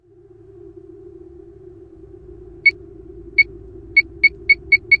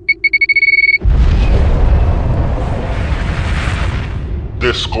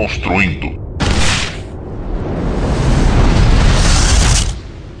Desconstruindo.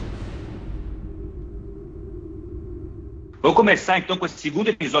 Vamos começar então com esse segundo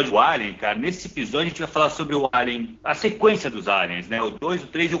episódio do Alien, cara. Nesse episódio a gente vai falar sobre o Alien, a sequência dos Aliens, né? O 2, o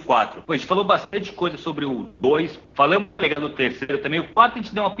 3 e o 4. Pô, a gente falou bastante coisa sobre o 2, falamos legal do terceiro também. O 4 a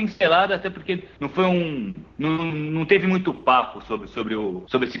gente deu uma pincelada, até porque não foi não teve muito papo sobre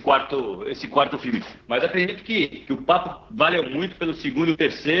esse quarto filme. Mas acredito que o papo valeu muito pelo segundo e o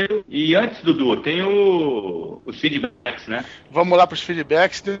terceiro. E antes, Dudu, tem os feedbacks, né? Vamos lá para os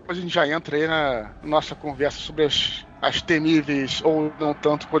feedbacks, depois a gente já entra aí na nossa conversa sobre as temíveis ou não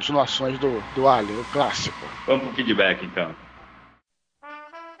tanto continuações do Alien, o clássico. Vamos pro feedback, então.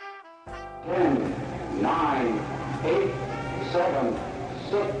 10, 9, 8, 7,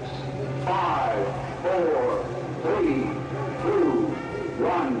 6, 5, 4, 3, 2,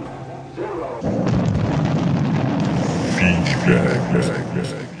 1, 0.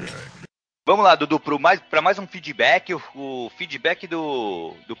 Vamos lá, Dudu, para mais um feedback. O feedback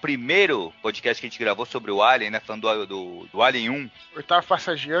do primeiro podcast que a gente gravou sobre o Alien, né? Falando do Alien 1. Oitavo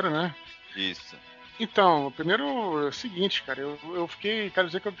passageiro, né? Isso. Então, primeiro é o seguinte, cara, eu fiquei, quero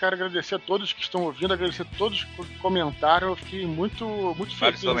dizer que eu quero agradecer a todos que estão ouvindo, agradecer a todos que comentaram, eu fiquei muito feliz.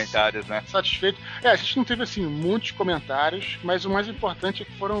 Vários comentários, né? Satisfeito. A gente não teve, assim, muitos comentários, mas o mais importante é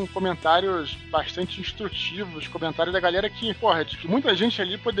que foram comentários bastante instrutivos, comentários da galera que, porra, que muita gente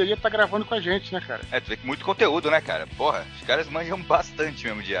ali poderia estar gravando com a gente, né, cara? Tu vê que muito conteúdo, né, cara? Porra, os caras manjam bastante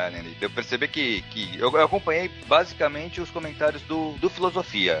mesmo de Alien ali. Eu percebi que eu acompanhei basicamente os comentários do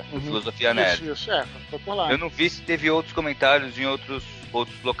Filosofia, do Filosofia Nerd. Isso, foi por lá. Eu não vi se teve outros comentários em outros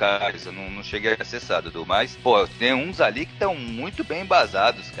locais, eu não cheguei a acessar, Dudu, mas, pô, tem uns ali que estão muito bem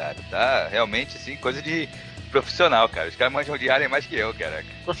embasados, cara, tá? Realmente, assim, coisa de profissional, cara. Os caras manjam de Alien mais que eu, caraca.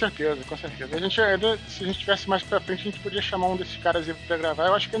 Com certeza. Se a gente tivesse mais pra frente, a gente podia chamar um desses caras aí pra gravar.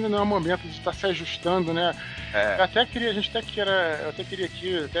 Eu acho que ainda não é o momento de estar se ajustando, né? Eu até queria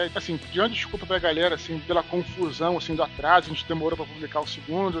aqui, assim, pedindo desculpa pra galera, assim, pela confusão, assim, do atraso, a gente demorou pra publicar o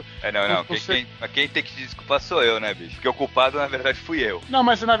segundo. Quem tem que se desculpar sou eu, né, bicho? Porque o culpado, na verdade, fui eu. Não,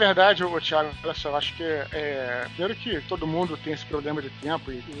 mas na verdade, Thiago, olha só, eu acho que primeiro que todo mundo tem esse problema de tempo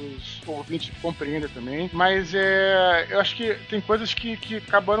e os ouvintes compreendem também, mas eu acho que tem coisas que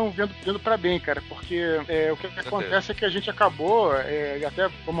acabaram vindo pra bem, cara, porque o que acontece é que a gente acabou, e até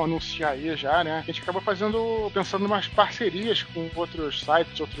vamos anunciar aí já, né, a gente acabou pensando em umas parcerias com outros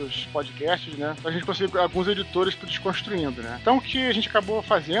sites, outros podcasts, né, pra gente conseguir alguns editores pro Desconstruindo, né. Então o que a gente acabou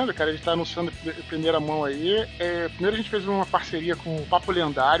fazendo, cara, a gente tá anunciando em primeira mão aí, primeiro a gente fez uma parceria com o Papo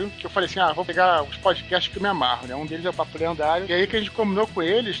Lendário, que eu falei assim, vou pegar os podcasts que eu me amarro, né, um deles é o Papo Lendário, e aí que a gente combinou com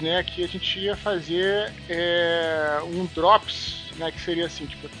eles, né, que a gente ia fazer um Drops, né, que seria assim,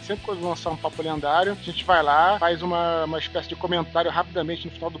 tipo, sempre quando lançar um Papo Lendário, a gente vai lá, faz uma espécie de comentário rapidamente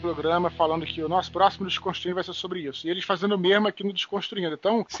no final do programa, falando que o nosso próximo Desconstruindo vai ser sobre isso. E eles fazendo o mesmo aqui no Desconstruindo.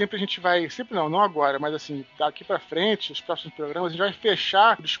 Então, sempre a gente vai, não agora, mas assim, daqui pra frente, os próximos programas, a gente vai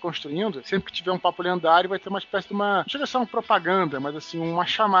fechar o Desconstruindo, sempre que tiver um Papo Lendário, vai ter uma espécie de não chega a ser uma propaganda, mas assim, uma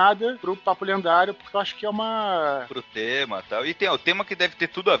chamada pro Papo Lendário, porque eu acho que é pro tema e tal. E tem o tema que deve ter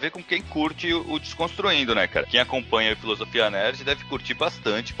tudo a ver com quem curte o Desconstruindo, né, cara? Quem acompanha a Filosofia Nerd deve curtir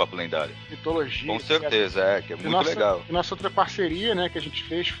bastante Papo Lendário. Mitologia. Com certeza, que é muito legal. E nossa outra parceria, né, que a gente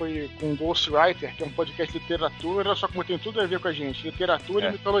fez foi com o Ghostwriter, que é um podcast de literatura, só como tem tudo a ver com a gente, literatura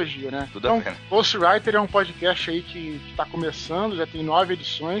e mitologia, né? Tudo então, a ver. Ghostwriter é um podcast aí que tá começando, já tem 9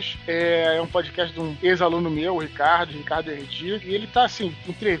 edições, é um podcast de um ex-aluno meu, o Ricardo Herdi, e ele tá, assim,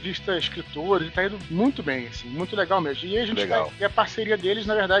 entrevista escritores, ele tá indo muito bem, assim, muito legal mesmo. E a parceria deles,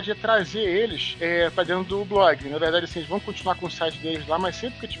 na verdade, é trazer eles pra dentro do blog. Na verdade, assim, eles vão continuar com o site deles lá, mas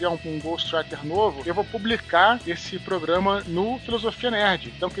sempre que tiver um Ghostwriter novo, eu vou publicar esse programa no Filosofia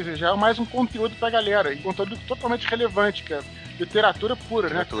Nerd. Então, quer dizer, já é mais um conteúdo pra galera, e conteúdo totalmente relevante, cara. Literatura pura,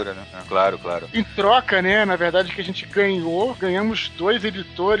 literatura, né? Claro. Em troca, né, na verdade, que a gente ganhamos 2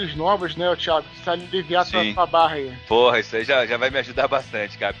 editores novos, né, Thiago? Você tá aliviar tua barra aí. Porra, isso aí já vai me ajudar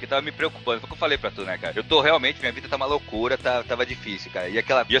bastante, cara, porque tava me preocupando. Foi o que eu falei pra tu, né, cara? Eu tô realmente, minha vida tá uma loucura, tava difícil, cara. E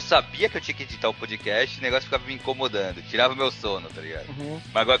eu sabia que eu tinha que editar o podcast, o negócio ficava me incomodando, tirava meu sono, tá ligado?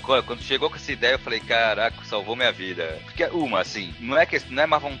 Mas agora, quando chegou com essa ideia, eu falei, caraca, salvou minha vida. Porque, assim, não é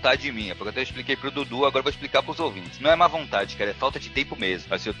má vontade minha, porque eu até expliquei pro Dudu, agora eu vou explicar pros ouvintes. Não é má vontade, cara. é falta de tempo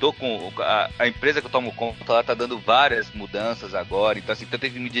mesmo. Assim, eu tô com... A empresa que eu tomo conta, ela tá dando várias mudanças agora, então assim, eu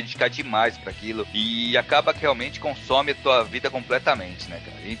tenho que me dedicar demais pra aquilo, e acaba que realmente consome a tua vida completamente, né,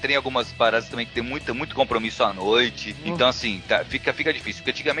 cara? Entrei em algumas paradas também que tem muito compromisso à noite, então assim, fica difícil,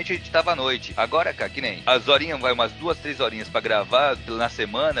 porque antigamente a gente tava à noite, agora, cara, que nem as horinhas, vai umas 2, 3 horinhas pra gravar na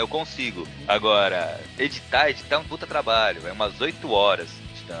semana, eu consigo. Agora, editar é um puta trabalho, é umas 8 horas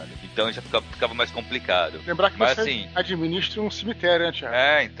editando. Então já ficava mais complicado. Lembrar que mas, você assim, administra um cemitério, né, Thiago?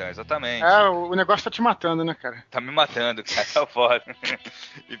 então, exatamente. O negócio tá te matando, né, cara? Tá me matando, cara, tá foda.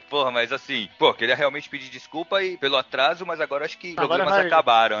 E, porra, mas assim, queria realmente pedir desculpa pelo atraso, mas agora acho que os problemas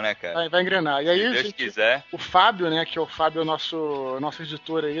acabaram, né, cara? Vai engrenar. E aí, se Deus quiser. O Fábio, né, que é o Fábio, nosso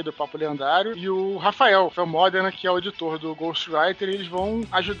editor aí do Papo Lendário, e o Rafael Modena, que é o editor do Ghostwriter, eles vão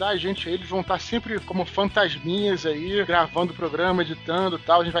ajudar a gente aí, eles vão estar sempre como fantasminhas aí, gravando o programa, editando e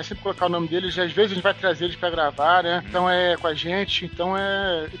tal. A gente vai sempre colocar o nome deles, e às vezes a gente vai trazer eles pra gravar, né? Então com a gente, então,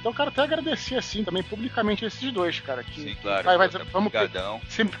 quero até agradecer, assim, também publicamente esses dois, cara. Que, sim, claro. Vamos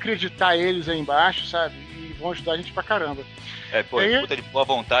sempre acreditar eles aí embaixo, sabe? E vão ajudar a gente pra caramba. Puta de boa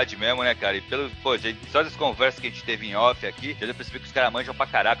vontade mesmo, né, cara? E gente, só das conversas que a gente teve em off aqui, já percebi que os caras manjam pra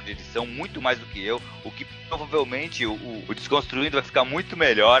caraca de edição, muito mais do que eu, o que provavelmente o Desconstruindo vai ficar muito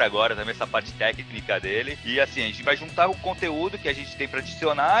melhor agora, também essa parte técnica dele. E assim, a gente vai juntar o conteúdo que a gente tem pra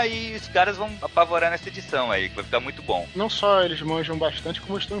adicionar e os caras vão apavorar nessa edição aí, que vai ficar muito bom. Não só eles manjam bastante,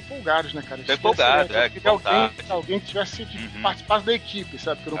 como estão empolgados, né, cara? Estão empolgados, alguém que tivesse participasse da equipe,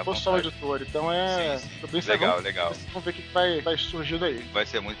 sabe? Que não fosse só o editor. Então sim. Bem legal. Vamos ver o que vai surgir daí. Vai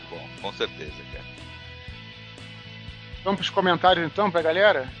ser muito bom, com certeza, cara. Vamos pros comentários então, pra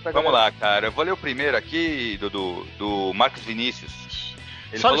galera? Vamos lá, cara. Eu vou ler o primeiro aqui do Marcos Vinícius.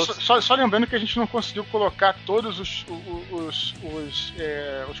 Só lembrando que a gente não conseguiu colocar todos os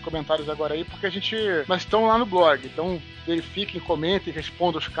comentários agora aí, porque mas estão lá no blog. Então verifiquem, comentem,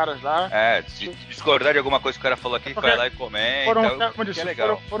 respondam os caras lá. Se discordar de alguma coisa que o cara falou aqui, vai lá e comenta. É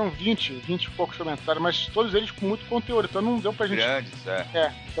legal. Foram 20 e poucos comentários, mas todos eles com muito conteúdo, então não deu pra gente... Grandes,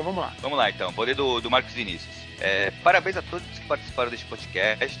 então vamos lá. Vamos lá então, vou ler do Marcos Vinícius. Parabéns a todos que participaram deste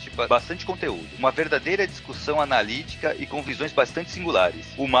podcast, bastante conteúdo. Uma verdadeira discussão analítica e com visões bastante singulares.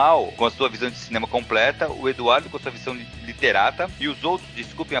 O Mal, com a sua visão de cinema completa, o Eduardo com a sua visão literata, e os outros,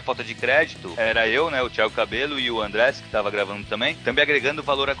 desculpem a falta de crédito, era eu, né, o Thiago Cabelo e o Andrés, que estava gravando também agregando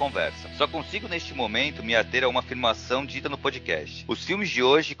valor à conversa. Só consigo neste momento me ater a uma afirmação dita no podcast. Os filmes de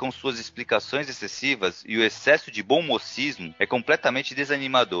hoje, com suas explicações excessivas e o excesso de bom mocismo, é completamente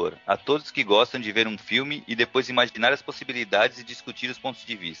desanimador. A todos que gostam de ver um filme e depois imaginar as possibilidades e discutir os pontos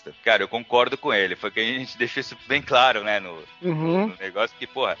de vista. Cara, eu concordo com ele. Foi que a gente deixou isso bem claro, né, no negócio, que,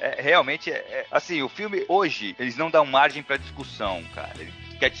 porra, realmente, assim, o filme hoje, eles não dão margem pra discussão, cara. Ele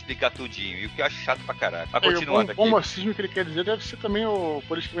quer te explicar tudinho, e o que eu acho chato pra caralho. Mas continuando aqui. O mocismo que ele quer dizer deve ser também o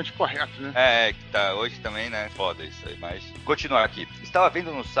politicamente correto, né? Que tá, hoje também, né, foda isso aí, mas... Continuar aqui. Estava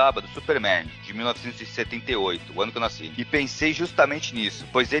vendo no sábado Superman, de 1978, o ano que eu nasci, e pensei justamente nisso,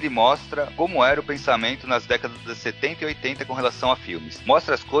 pois ele mostra como era o pensamento nas décadas de 70 e 80 com relação a filmes.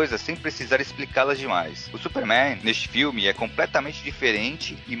 Mostra as coisas sem precisar explicá-las demais. O Superman, neste filme, é completamente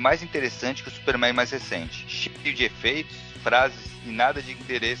diferente e mais interessante que o Superman mais recente, cheio de efeitos, frases e nada de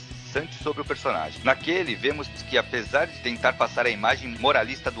interessante sobre o personagem. Naquele, vemos que apesar de tentar passar a imagem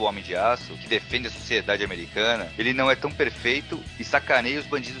moralista do Homem de Aço, que defende a sociedade americana, ele não é tão perfeito e sacaneia os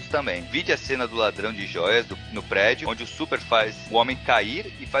bandidos também. Vide a cena do ladrão de joias no prédio, onde o Super faz o homem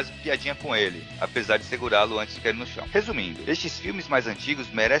cair e faz piadinha com ele, apesar de segurá-lo antes de cair no chão. Resumindo, estes filmes mais antigos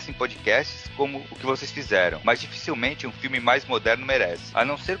merecem podcasts como o que vocês fizeram, mas dificilmente um filme mais moderno merece, a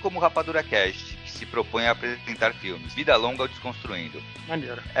não ser como o Rapadura Cast, que se propõe a apresentar filmes. Vida longa ao Desconstruindo.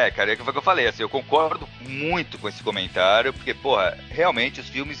 Maneiro. Cara, foi o que eu falei, assim, eu concordo muito com esse comentário, porque, porra, realmente os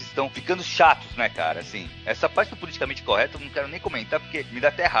filmes estão ficando chatos, né, cara, assim, essa parte do politicamente correto eu não quero nem comentar, porque me dá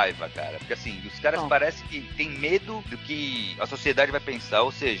até raiva, cara, porque, assim, os caras parecem que têm medo do que a sociedade vai pensar,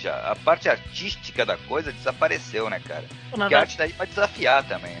 ou seja, a parte artística da coisa desapareceu, né, cara, porque a arte daí vai desafiar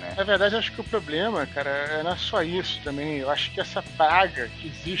também, né. Na verdade, eu acho que o problema, cara, não é só isso também, eu acho que essa praga que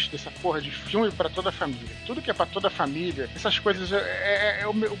existe dessa porra de filme pra toda a família, tudo que é pra toda a família, essas coisas,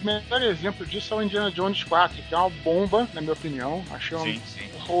 o melhor exemplo disso é o Indiana Jones 4, que é uma bomba, na minha opinião. Achei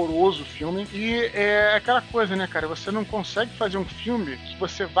horroroso o filme. E é aquela coisa, né, cara? Você não consegue fazer um filme que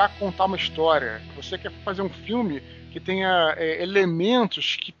você vá contar uma história. Você quer fazer um filme que tenha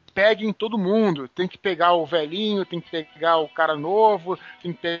elementos que peguem todo mundo. Tem que pegar o velhinho, tem que pegar o cara novo,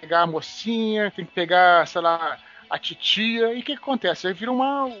 tem que pegar a mocinha, tem que pegar, sei lá, a titia, e o que acontece? Aí vira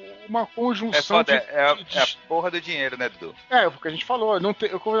uma conjunção é foda, é a porra do dinheiro, né, Dudu? É o que a gente falou,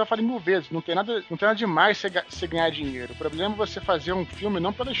 como eu já falei 1000 vezes, não tem nada demais você ganhar dinheiro. O problema é você fazer um filme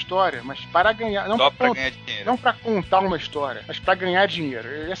não pela história, mas para ganhar. Não só pra ganhar dinheiro. Não pra contar uma história, mas pra ganhar dinheiro.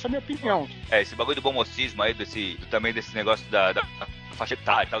 Essa é a minha opinião. Esse bagulho do bom mocismo aí, também desse negócio da faixa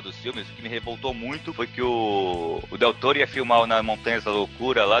etária e tal dos filmes, o que me revoltou muito foi que o Del Toro ia filmar na Montanhas da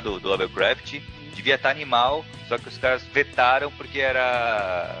Loucura lá do Lovecraft. Devia estar animal, só que os caras vetaram porque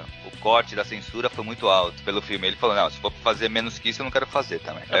o corte da censura foi muito alto pelo filme. Ele falou, não, se for fazer menos que isso, eu não quero fazer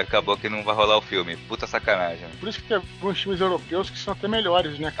também. Aí acabou que não vai rolar o filme. Puta sacanagem. Por isso que tem alguns filmes europeus que são até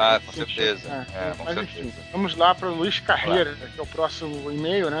melhores, né, cara? Com certeza. Com mas certeza. Enfim, vamos lá para o Luiz Carreira, que é o próximo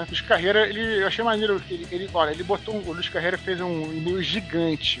e-mail, né? Luiz Carreira, eu achei maneiro, ele botou, o Luiz Carreira fez um e-mail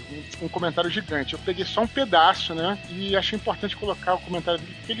gigante, um comentário gigante. Eu peguei só um pedaço, né? E achei importante colocar o comentário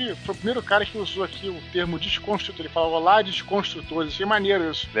dele, porque ele foi o primeiro cara que usou aqui o termo desconstrutor. Ele falou, olá, desconstrutores. Achei maneiro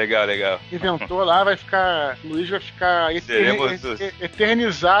isso. Legal. Inventou lá, o Luiz vai ficar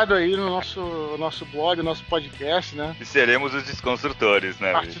eternizado aí no nosso blog, no nosso podcast, né? E seremos os desconstrutores,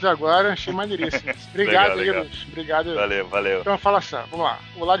 né? A partir de agora, achei maneiríssimo. Obrigado aí, Luiz. Obrigado. Valeu. Então fala assim, vamos lá.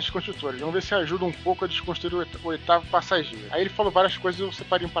 Olá, desconstrutores. Vamos ver se ajuda um pouco a desconstruir o oitavo passageiro. Aí ele falou várias coisas, eu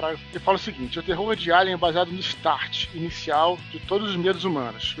separei um parágrafo. Ele fala o seguinte: o terror de Alien é baseado no start inicial de todos os medos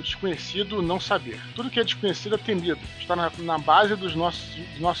humanos. O desconhecido, não saber. Tudo que é desconhecido é temido. Está na base do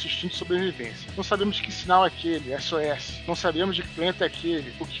nosso instinto de sobrevivência. Não sabemos que sinal é aquele, SOS. Não sabemos de que planeta é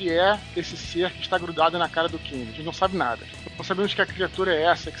aquele. O que é esse ser que está grudado na cara do Kennedy? A gente não sabe nada. Não sabemos que a criatura é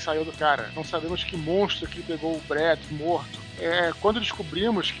essa que saiu do cara. Não sabemos que monstro que pegou o Brett morto. Quando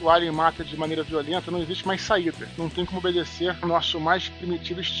descobrimos que o alien mata de maneira violenta, não existe mais saída. Não tem como obedecer ao nosso mais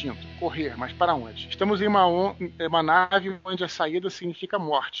primitivo instinto. Correr, mas para onde? Estamos em uma nave onde a saída significa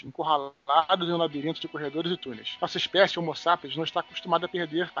morte, encurralados em um labirinto de corredores e túneis. Nossa espécie, Homo sapiens, não está acostumada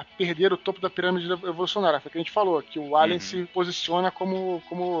a perder o topo da pirâmide evolucionária. Foi o que a gente falou, que o alien se posiciona como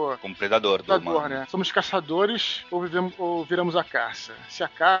predador do humano. Né? Somos caçadores ou viramos a caça? Se a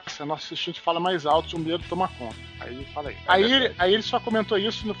caça, nosso instinto fala mais alto, o medo toma conta. Aí fala aí. Aí ele só comentou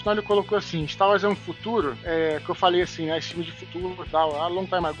isso, no final ele colocou assim: Star Wars é um futuro, que eu falei assim, esse filme de futuro e tal, a long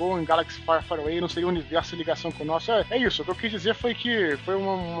time ago, em Galaxy Far Far Away, não seria um universo em ligação com o nosso. É isso, o que eu quis dizer foi que foi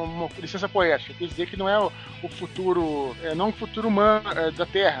uma licença poética, eu quis dizer que não é o futuro, não um futuro humano da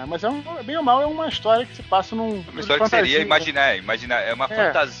Terra, mas bem ou mal é uma história que se passa num... Uma história que seria imaginar, é uma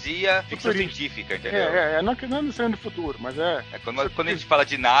fantasia ficção científica, entendeu? Não é necessariamente do futuro, mas quando a gente fala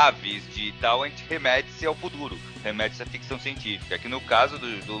de naves, de tal, a gente remete-se ao futuro. Remete-se à ficção científica. Aqui no caso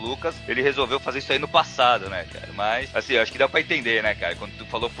do Lucas, ele resolveu fazer isso aí no passado, né, cara? Mas, assim, eu acho que dá pra entender, né, cara? Quando tu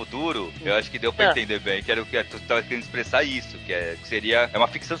falou futuro, eu acho que deu pra entender bem. Que era o que tu tava querendo expressar isso, que seria uma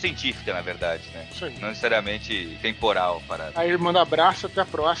ficção científica, na verdade, né? Isso aí. Não necessariamente temporal. Aí ele manda abraço, até a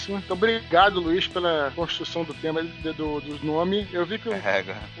próxima. Então, obrigado, Luiz, pela construção do tema do nome. Eu vi que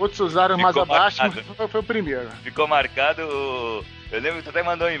outros usaram mais abaixo, mas foi o primeiro. Ficou marcado Eu lembro que tu até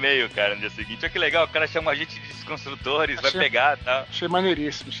mandou um e-mail, cara, no dia seguinte. Olha que legal, o cara chama a gente de desconstrutores, vai pegar e tal. Achei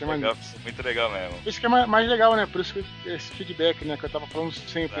maneiríssimo, Muito legal mesmo. Isso que é mais legal, né? Por isso que esse feedback, né? Que eu tava falando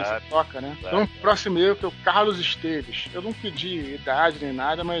sempre, essa toca, né? Claro. Então, próximo e-mail, que é o Carlos Esteves. Eu não pedi idade nem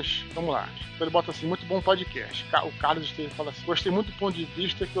nada, mas vamos lá. Então ele bota assim, muito bom podcast. O Carlos Esteves fala assim, gostei muito do ponto de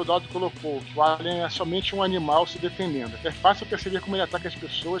vista que o Dado colocou, que o alien é somente um animal se defendendo. É fácil perceber como ele ataca as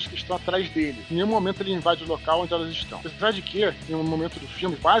pessoas que estão atrás dele. Em nenhum momento ele invade o local onde elas estão. Apesar de que, em um momento do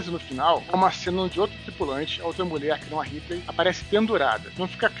filme, quase no final, há uma cena onde outro tripulante, outra mulher, que não a Ripley, aparece pendurada. Não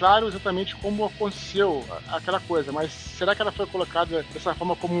fica claro exatamente como aconteceu aquela coisa, mas será que ela foi colocada dessa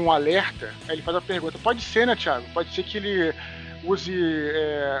forma como um alerta? Aí ele faz a pergunta. Pode ser, né, Thiago? Pode ser que ele use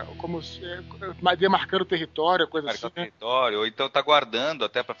demarcando o território, coisa assim. Marcar o território, ou então tá guardando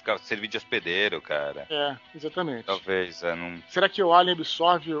até pra servir de hospedeiro, cara. Exatamente. Talvez, não... Será que o alien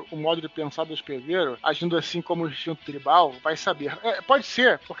absorve o modo de pensar do hospedeiro, agindo assim como o instinto tribal? Vai saber. Pode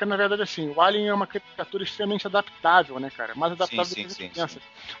ser, porque na verdade assim, o alien é uma criatura extremamente adaptável, né, cara? Mais adaptável do que a gente pensa.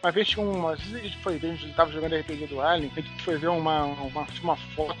 Uma vez a gente tava jogando RPG do Alien, a gente foi ver uma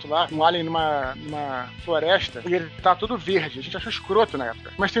foto lá, um Alien numa floresta, e ele tá todo verde. A gente achou escroto na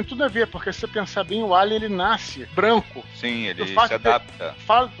época. Mas tem tudo a ver, porque se você pensar bem, o Alien, ele nasce branco. Sim, ele se adapta.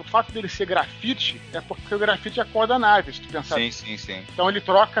 O fato dele ser grafite é porque o grafite é a cor da nave, se tu pensar bem. Sim. Então ele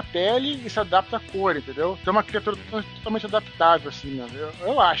troca a pele e se adapta à cor, entendeu? Então é uma criatura totalmente adaptável, assim, né?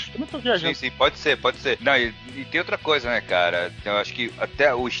 Eu acho. Também tô viajando. Sim, pode ser. Não, e tem outra coisa, né, cara? Eu acho que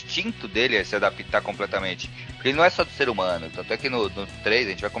até o instinto dele é se adaptar completamente. Porque ele não é só do ser humano, tanto é que no 3, a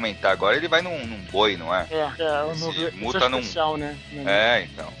gente vai comentar agora, ele vai num boi, não é? Muta num... especial, né?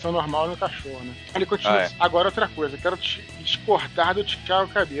 Então. São normal no cachorro, né? Ele continua. Agora outra coisa, quero discordar do Thiago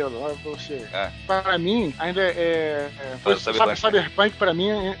Cabelo, olha pra você. Para mim, ainda Cyberpunk para mim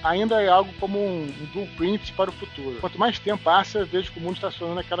ainda é algo como um blueprint para o futuro. Quanto mais tempo passa, eu vejo que o mundo está se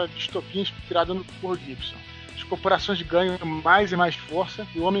tornando aquela distopia inspirada por Gibson. As corporações ganham mais e mais força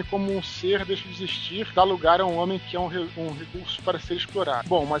e o homem como um ser deixa de existir, dá lugar a um homem que é um recurso para ser explorado.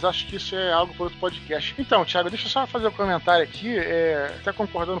 Bom, mas acho que isso é algo para outro podcast. Então, Thiago, deixa eu só fazer um comentário aqui, até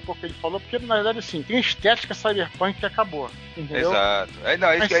concordando um pouco com o que ele falou, porque na verdade, assim, tem a estética cyberpunk que acabou, entendeu? Exato.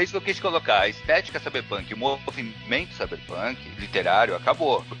 É isso que eu quis colocar. A estética cyberpunk, o movimento cyberpunk literário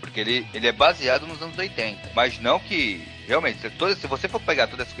acabou, porque ele é baseado nos anos 80, mas não que... Realmente, se você for pegar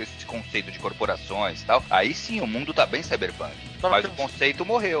todo esse conceito de corporações e tal, aí sim o mundo tá bem cyberpunk. Mas o conceito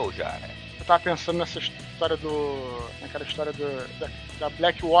morreu já, né? Eu tava pensando nessa história naquela história da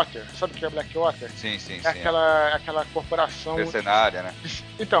Blackwater. Sabe o que é Blackwater? Sim. Aquela corporação... Mercenária, né?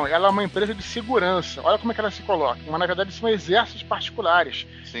 Então, ela é uma empresa de segurança. Olha como é que ela se coloca. Mas, na verdade, são exércitos particulares.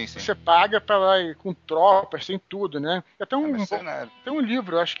 Sim. Você paga pra lá com tropas, tem tudo, né? Tem um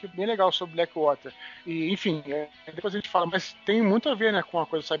livro, eu acho que bem legal sobre Blackwater. E, enfim, depois a gente fala, mas tem muito a ver, né, com a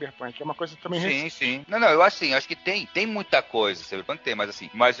coisa cyberpunk. É uma coisa também... Sim. Não, eu acho que tem muita coisa. Cyberpunk tem, mas assim...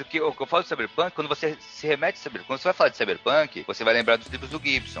 Mas o que eu falo de cyberpunk, quando você se remete a cyberpunk, quando você vai falar de cyberpunk, você vai lembrar dos livros do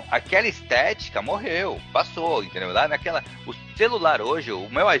Gibson. Aquela estética morreu, passou, entendeu? Lá o celular hoje, o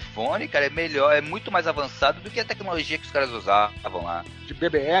meu iPhone, cara, é melhor, é muito mais avançado do que a tecnologia que os caras usavam lá. De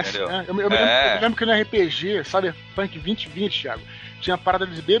BBS, né? Eu me lembro que no RPG, Cyberpunk 2020, Thiago, tinha parada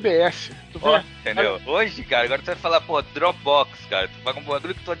de BBS. Tu vê? Entendeu? Hoje, cara, agora tu vai falar, Dropbox, cara. Tu paga um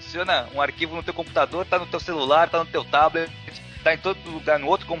bagulho que tu adiciona um arquivo no teu computador, tá no teu celular, tá no teu tablet, tá em todo lugar, no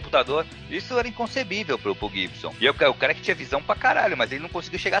outro computador. Isso era inconcebível pro Gibson. E o cara que tinha visão pra caralho, mas ele não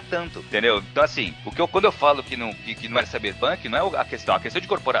conseguiu chegar tanto, entendeu? Então, assim, quando eu falo que não era cyberpunk, não é a questão de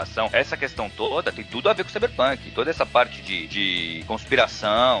corporação, essa questão toda tem tudo a ver com cyberpunk. Toda essa parte de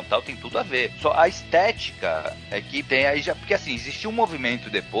conspiração tal, tem tudo a ver. Só a estética é que tem aí já... Porque, assim, existiu um movimento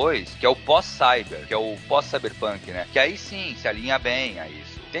depois, que é o pós-cyber, que é o pós-cyberpunk, né? Que aí sim, se alinha bem a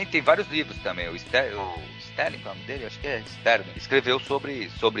isso. Tem vários livros também, o Sterling, o nome dele, acho que é Sterling, escreveu sobre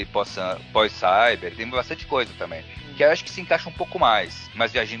pós-cyber, tem bastante coisa também, que eu acho que se encaixa um pouco mais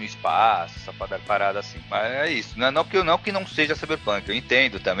viagem no espaço, essa parada assim, mas é isso, não que não seja cyberpunk, eu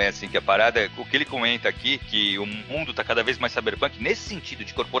entendo também, assim, que a parada, o que ele comenta aqui, que o mundo tá cada vez mais cyberpunk, nesse sentido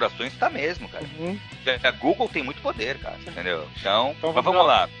de corporações tá mesmo, cara. A Google tem muito poder, cara, entendeu? Então mas vamos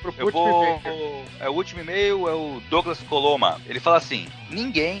lá, o último e-mail é o Douglas Coloma, ele fala assim: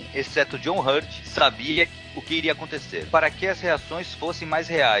 ninguém, exceto John Hurt, sabia o que iria acontecer, para que as reações fossem mais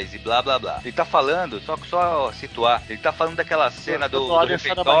reais e blá blá blá. Ele tá falando, só situar, ele tá falando daquela cena do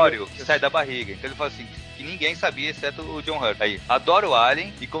refeitório que sai da barriga. Então ele fala assim, que ninguém sabia, exceto o John Hurt. Aí, adoro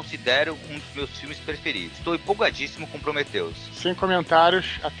Alien e considero um dos meus filmes preferidos. Estou empolgadíssimo com Prometheus. Sem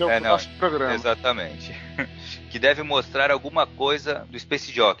comentários, até o próximo programa. Exatamente. Que deve mostrar alguma coisa do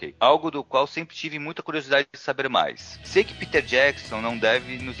Space Jockey, algo do qual sempre tive muita curiosidade de saber mais. Sei que Peter Jackson não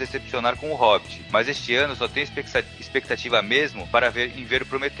deve nos decepcionar com o Hobbit, mas este ano só tenho expectativa mesmo para ver o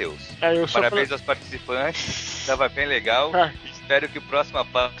Prometheus. Parabéns aos participantes, estava bem legal. Espero que o próximo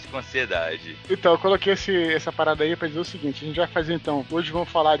passe com ansiedade. Então, eu coloquei essa parada aí pra dizer o seguinte: a gente vai fazer então, hoje vamos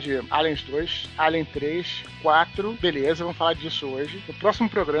falar de Aliens 2, Alien 3, 4, beleza, vamos falar disso hoje. No próximo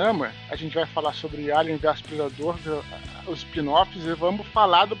programa, a gente vai falar sobre Alien vs Predador, os spin-offs, e vamos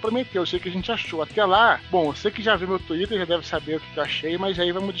falar do Prometheus, sei que a gente achou. Até lá, bom, você que já viu meu Twitter já deve saber o que eu achei, mas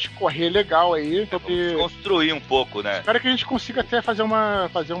aí vamos discorrer legal aí. Vamos construir um pouco, né? Espero que a gente consiga até fazer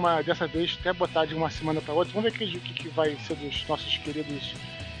uma dessa vez, até botar de uma semana pra outra. Vamos ver o que vai ser dos nossos queridos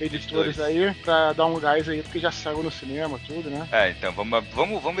editores aí, pra dar um gás aí, porque já saiu no cinema, tudo, né? Então,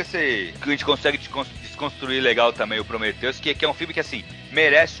 vamos ver se a gente consegue desconstruir legal também o Prometheus, que é um filme que, assim,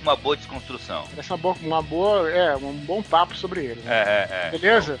 merece uma boa desconstrução. Merece um bom papo sobre ele. Né?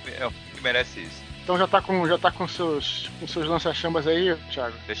 Beleza? É um filme que merece isso. Então já tá com seus lança-chamas aí,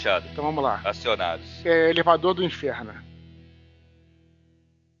 Thiago? Fechado. Então vamos lá. Acionados. Elevador do Inferno.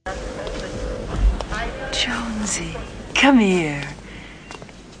 Jonesy, come here.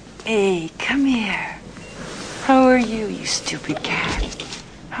 Hey, come here. How are you, you stupid cat?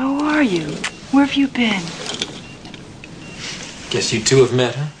 How are you? Where have you been? Guess you two have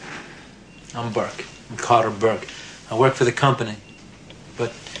met, huh? I'm Burke. I'm Carter Burke. I work for the company.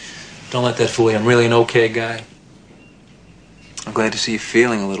 But don't let that fool you. I'm really an okay guy. I'm glad to see you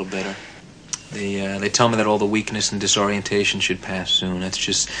feeling a little better. They tell me that all the weakness and disorientation should pass soon. That's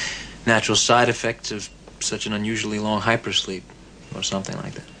just natural side effects of such an unusually long hypersleep or something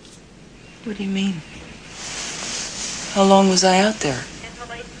like that. What do you mean? How long was I out there?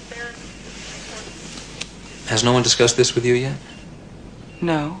 Has no one discussed this with you yet?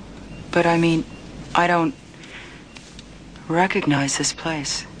 No, but I mean, I don't recognize this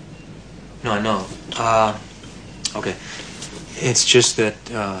place. No, I know. Okay. It's just that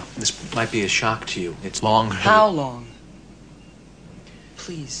this might be a shock to you. It's long. How long?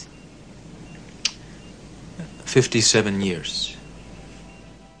 Please. 57 years.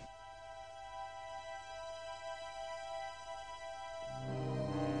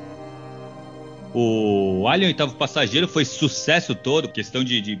 O Alien Oitavo Passageiro foi sucesso todo, questão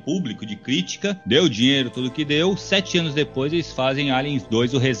de público, de crítica, deu dinheiro, tudo que deu. 7 anos depois eles fazem Aliens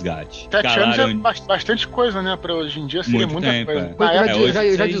 2, o Resgate. 7 anos é bastante coisa, né? Pra hoje em dia seria muito muita tempo, coisa.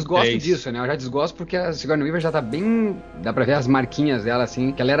 Eu já desgosto disso, né? Eu já desgosto porque a Sigourney Weaver já tá bem... Dá pra ver as marquinhas dela,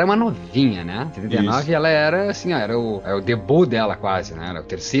 assim, que ela era uma novinha, né? Em 79 Isso. ela era, assim, ó, era o debut dela quase, né? Era o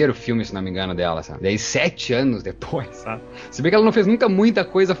terceiro filme, se não me engano, dela, sabe? Daí 7 anos depois, sabe? Se bem que ela não fez nunca muita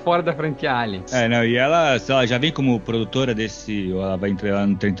coisa fora da franquia Aliens. Não, e ela, sei lá, já vem como produtora desse, ou ela vai entrar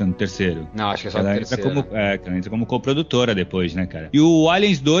no terceiro? Não, acho que é só ela o terceiro. Ela entra como coprodutora depois, né, cara? E o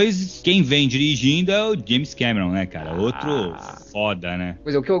Aliens 2, quem vem dirigindo é o James Cameron, né, cara? Outro foda, né?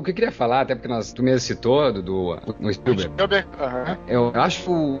 Pois é, o que eu queria falar, até porque tu mesmo citou, no Spielberg. Eu acho que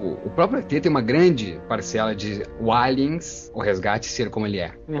o próprio ET tem uma grande parcela de o Aliens, o Resgate, ser como ele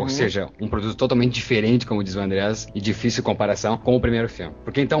é. Ou seja, um produto totalmente diferente, como diz o Andrés, e difícil comparação com o primeiro filme.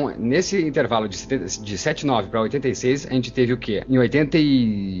 Porque então, nesse intervalo de 79 para 86, a gente teve o quê? Em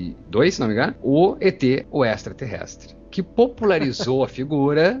 82, se não me engano, o ET, o extraterrestre, que popularizou a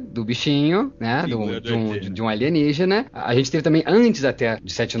figura do bichinho, né? De um alienígena. A gente teve também, antes até de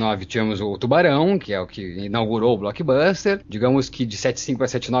 79, tivemos o Tubarão, que é o que inaugurou o blockbuster. Digamos que de 75 para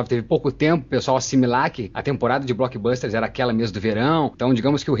 79 teve pouco tempo o pessoal assimilar que a temporada de blockbusters era aquela mesmo do verão. Então,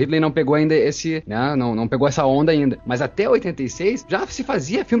 digamos que o Ridley não pegou ainda esse, né? Não pegou essa onda ainda. Mas até 86 já se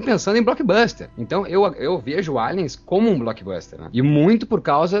fazia filme pensando em blockbuster. Então, eu vejo Aliens como um blockbuster, né? E muito por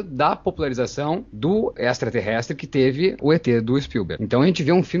causa da popularização do extraterrestre que teve o ET do Spielberg. Então a gente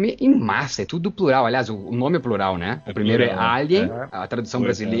vê um filme em massa, é tudo plural. Aliás, o nome é plural, né? O primeiro plural, é Alien, a tradução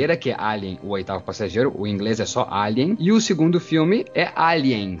brasileira, que é Alien, o Oitavo Passageiro, o inglês é só Alien, e o segundo filme é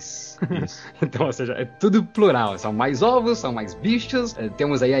Aliens. Então, ou seja, é tudo plural. São mais ovos, são mais bichos,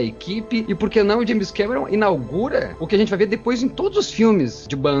 temos aí a equipe, e por que não o James Cameron inaugura o que a gente vai ver depois em todos os filmes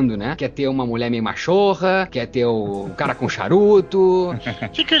de bando, né? Quer ter uma mulher meio machorra, quer ter o cara com charuto. O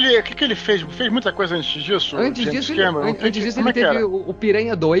que ele fez? Fez muita coisa antes disso? Antes disso, ele teve o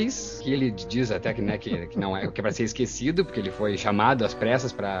Piranha 2, que ele diz até que, né, que não é, que é pra ser esquecido, porque ele foi chamado às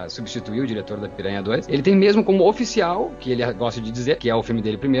pressas pra substituir o diretor da Piranha 2. Ele tem mesmo como oficial, que ele gosta de dizer, que é o filme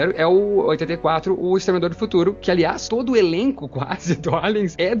dele primeiro, é o 84, o Exterminador do Futuro, que aliás, todo o elenco quase do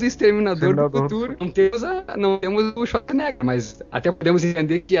Aliens é do Exterminador do Futuro. Não temos o Schwarzenegger, mas até podemos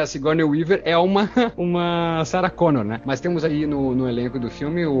entender que a Sigourney Weaver é uma Sarah Connor, né? Mas temos aí no elenco do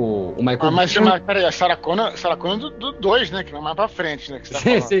filme o Michael... Mas peraí, a Sarah Connor do 2, né? Que não é mais pra frente, né? Que você tá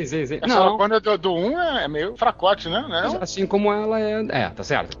falando. Sim. A Sarah Connor do 1 é meio fracote, né? Assim como ela é... tá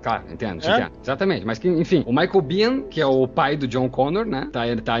certo, claro, entendo. Exatamente, mas que, enfim, o Michael Biehn, que é o pai do John Connor, né? Tá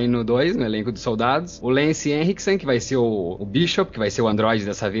aí no 2, no elenco dos soldados. O Lance Henriksen, que vai ser o Bishop, que vai ser o androide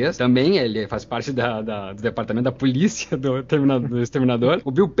dessa vez. Também ele faz parte do departamento da polícia do Exterminador.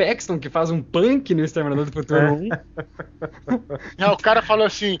 O Bill Paxton, que faz um punk no Exterminador do Futuro 1. O cara falou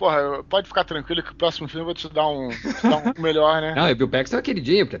assim, porra, pode ficar tranquilo que o próximo filme eu vou te dar um melhor, né? Não, o Bill Paxton é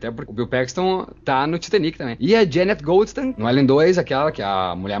queridinho, porque até o Bill Paxton tá no Titanic também. E a Janet Goldstein, no Alien 2, aquela que é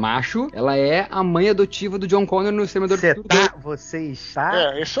a mulher macho, ela é a mãe adotiva do John Connor no Exterminador do Futuro. Você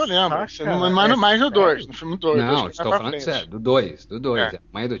está... Isso eu lembro. Mas mais no 2, no filme 2. Não, estou falando sério, do 2. É.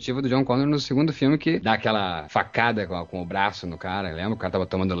 Mãe adotiva do John Connor no segundo filme, que dá aquela facada com o braço no cara, lembra? O cara tava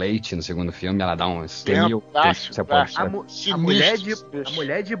tomando leite no segundo filme, ela dá uns... A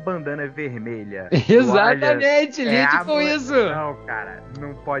mulher de bandana vermelha. Exatamente, lide com isso. Não, cara,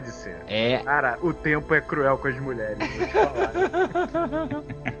 não pode ser. Cara, o tempo é cruel com as mulheres, vou te falar.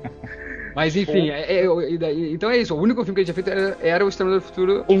 Mas enfim, então é isso. O único filme que a gente tinha feito era o Exterminador do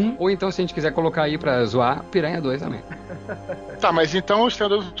Futuro 1, ou então, se a gente quiser colocar aí pra zoar, Piranha 2 também. Tá, mas então o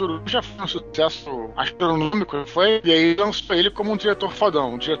Exterminador do Futuro já foi um sucesso astronômico, não foi? E aí lançou ele como um diretor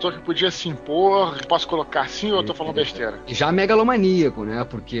fodão, um diretor que podia se impor, posso colocar assim ou eu tô falando besteira? E já megalomaníaco, né?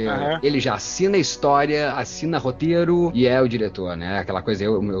 Porque ele já assina história, assina roteiro e é o diretor, né? Aquela coisa,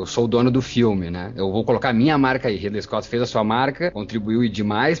 eu sou o dono do filme, né? Eu vou colocar minha marca aí. Ridley Scott fez a sua marca, contribuiu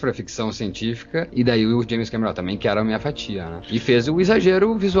demais pra ficção científica, e daí o James Cameron também quer a minha fatia, né? E fez o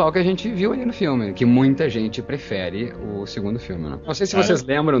exagero visual que a gente viu ali no filme, que muita gente prefere o segundo filme, né? Não sei se vocês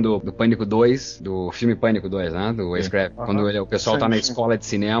lembram do Pânico 2, do filme Pânico 2, né? Do Scrap, quando o pessoal tá na escola de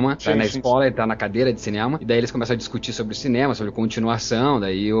cinema, tá na escola e tá na cadeira de cinema, e daí eles começam a discutir sobre o cinema, sobre continuação,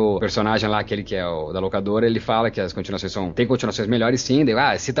 daí o personagem lá, aquele que é o da locadora, ele fala que as continuações tem continuações melhores sim,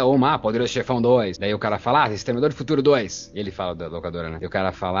 daí, cita uma, Poderoso Chefão 2, daí o cara fala, Exterminador do Futuro 2, e ele fala da locadora, né? E o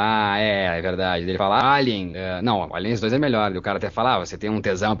cara fala, é verdade, daí ele fala, Alien, não, Aliens 2 é melhor, e o cara até fala, você tem um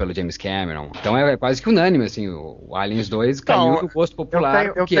tesão pelo James Cameron, então é quase que unânime, assim, o Aliens 2 caiu no gosto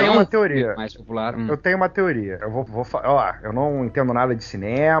popular, eu tenho uma teoria. Mais popular. Eu tenho uma teoria. Eu vou falar. Eu não entendo nada de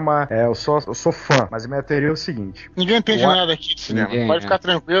cinema. Eu sou fã. Mas a minha teoria é o seguinte. Ninguém entende nada aqui de cinema. Pode ficar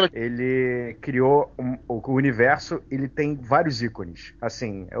tranquilo. Ele criou o universo. Ele tem vários ícones.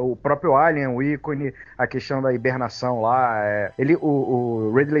 Assim, o próprio Alien é um ícone. A questão da hibernação lá.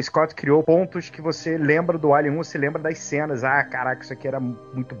 O Ridley Scott criou pontos que você lembra do Alien 1. Você lembra das cenas. Caraca, isso aqui era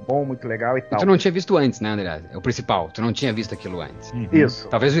muito bom, muito legal e tal. Tu não tinha visto antes, né, André? É o principal. Tu não tinha visto aquilo antes. Isso.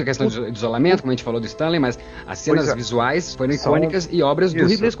 Talvez a questão de isolamento, como a gente falou do Stanley, mas as cenas visuais foram icônicas e obras do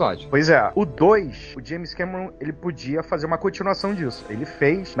Ridley Scott. Pois é. O 2, o James Cameron, ele podia fazer uma continuação disso. Ele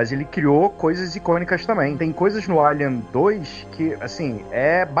fez, mas ele criou coisas icônicas também. Tem coisas no Alien 2 que, assim,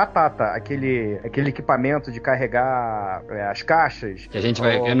 é batata. Aquele equipamento de carregar as caixas. Que a gente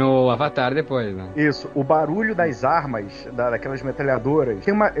vai ver no Avatar depois, né? Isso. O barulho das armas, daquelas metralhadoras.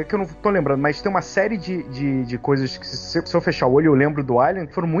 Tem uma, que eu não tô lembrando, mas tem uma série de coisas que, se eu fechar o olho, eu lembro do Alien,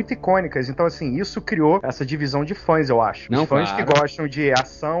 que foram muito icônicas. Então, assim, isso criou essa divisão de fãs, eu acho. Os fãs que gostam de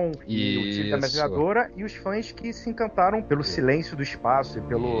ação e o tipo da metralhadora, e os fãs que se encantaram pelo silêncio do espaço e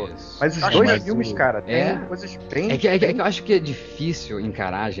pelo... Mas os dois filmes, cara, tem coisas bem... É que eu acho que é difícil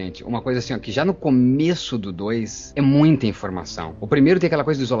encarar, gente, uma coisa assim, ó, que já no começo do 2 é muita informação. O primeiro tem aquela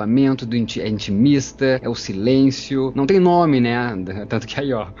coisa do isolamento, é intimista, é o silêncio, não tem nome, né? Tanto que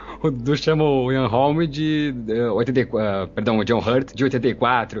aí, ó, o Dudu chama o Ian Holm de o John Hurt de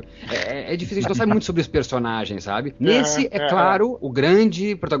 84. É difícil, a gente não sabe muito sobre os personagens, sabe? Nesse, claro, o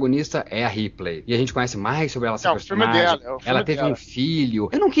grande protagonista é a Ripley. E a gente conhece mais sobre ela, essa personagem. Ela teve um filho.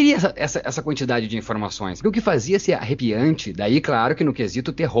 Eu não queria essa quantidade de informações. Porque o que fazia ser arrepiante, daí, claro, que no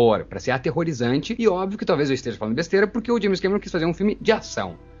quesito terror, pra ser aterrorizante, e óbvio que talvez eu esteja falando besteira, porque o James Cameron quis fazer um filme de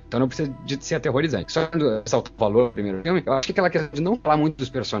ação. Então não precisa de ser aterrorizante. Só quando ressaltar o valor do primeiro filme, eu acho que aquela questão de não falar muito dos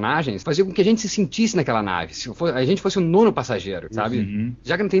personagens fazia com que a gente se sentisse naquela nave. Se a gente fosse o nono passageiro, sabe? Uhum.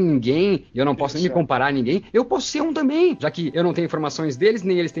 Já que não tem ninguém e eu não posso nem me comparar a ninguém, eu posso ser um também. Já que eu não tenho informações deles,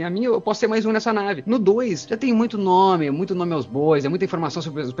 nem eles têm a minha, eu posso ser mais um nessa nave. No 2, já tem muito nome aos bois, é muita informação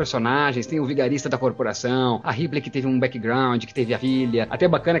sobre os personagens, tem o vigarista da corporação, a Ripley que teve um background, que teve a filha. Até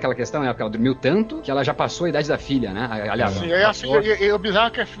bacana aquela questão, porque ela dormiu tanto que ela já passou a idade da filha, né? Aliás, e o bizarro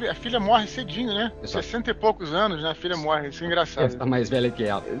é que a filha morre cedinho, né? 60 e poucos anos, né? A filha morre, isso é engraçado. Ela tá mais velha que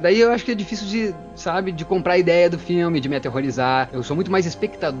ela. Daí eu acho que é difícil de comprar a ideia do filme, de me aterrorizar. Eu sou muito mais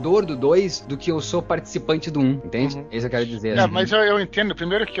espectador do 2 do que eu sou participante do 1, entende? É isso que eu quero dizer. Mas eu entendo.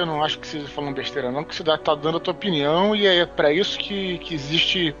 Primeiro que eu não acho que você falando besteira, não, que você tá dando a tua opinião e é pra isso que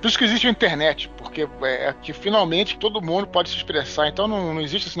existe... Por isso que existe a internet, porque é que finalmente todo mundo pode se expressar, então não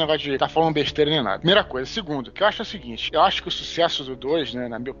existe esse negócio de tá falando besteira nem nada. Primeira coisa. Segundo, que eu acho é o seguinte, eu acho que o sucesso do 2, né,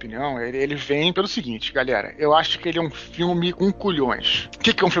 na minha opinião, ele vem pelo seguinte, galera, eu acho que ele é um filme com culhões. O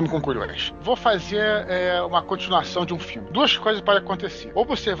que é um filme com culhões? Vou fazer uma continuação de um filme. Duas coisas podem acontecer. Ou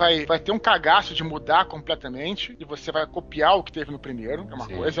você vai ter um cagaço de mudar completamente e você vai copiar o que teve no primeiro, é uma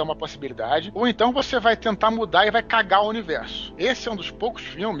coisa, é uma possibilidade. Ou então você vai tentar mudar e vai cagar o universo. Esse é um dos poucos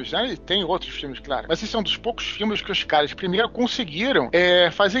filmes, né? E tem outros filmes, claro, mas esse é um dos poucos filmes que os caras primeiro conseguiram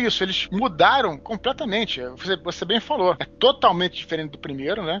fazer isso. Eles mudaram completamente. Você bem falou. É totalmente diferente do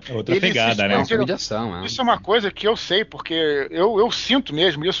primeiro, né? Outra pegada, né? Isso é uma coisa que eu sei, porque eu sinto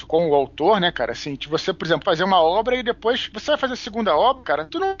mesmo isso com o autor, né, cara? Assim, de você, por exemplo, fazer uma obra e depois você vai fazer a segunda obra, cara,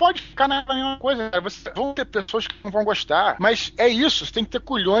 tu não pode ficar na mesma coisa, cara. Vão ter pessoas que não vão gostar, mas é isso, você tem que ter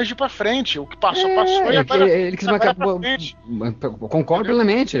culhões de ir pra frente. O que passou e agora ele quis marcar. Concordo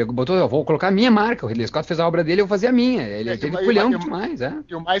plenamente. Ele botou, eu vou colocar a minha marca. O Ridley Scott fez a obra dele, eu vou fazer a minha. Ele teve culhão demais,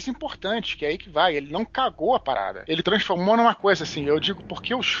 E o mais importante, que é aí que vai, ele não cagou a parada. Ele transformou numa coisa, assim, eu digo,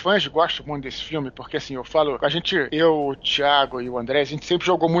 porque os fãs gostam muito desse filme, porque assim, eu falo, eu, o Thiago e o André, a gente sempre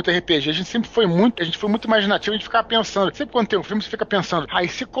jogou muito RPG, a gente foi muito imaginativo, a gente ficava pensando, sempre quando tem um filme, você fica pensando, e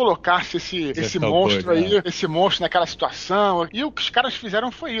se colocasse esse monstro aí, esse monstro naquela situação, e o que os caras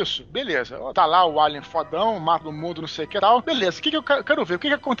fizeram foi isso, beleza, tá lá o alien fodão, mata o mundo, não sei o que tal, beleza, o que eu quero ver, o que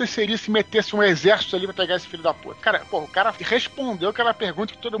aconteceria se metesse um exército ali pra pegar esse filho da puta? Cara, o cara respondeu aquela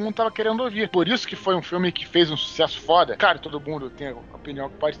pergunta que todo mundo tava querendo ouvir, por isso que foi um filme que fez um sucesso foda. Claro, todo mundo tem a opinião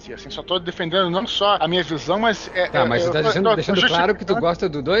que pode ser, assim, só tô defendendo não só a minha visão, mas... mas você tá deixando claro que tu gosta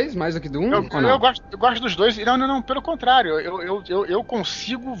do 2 mais do que do 1? Eu gosto dos dois, não, pelo contrário, eu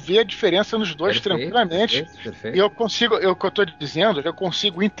consigo ver a diferença nos dois tranquilamente. Perfeito. E eu tô dizendo, eu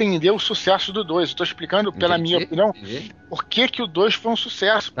consigo entender o sucesso do 2. Eu tô explicando, pela minha opinião, por que o 2 foi um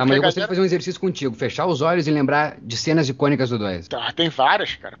sucesso. Tá, mas eu gostaria de fazer um exercício contigo, fechar os olhos e lembrar de cenas icônicas do 2. Tá, tem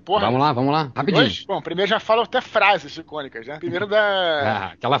várias, cara. Porra. Vamos lá, rapidinho. Bom, primeiro já falo até frases icônicas, né? Primeiro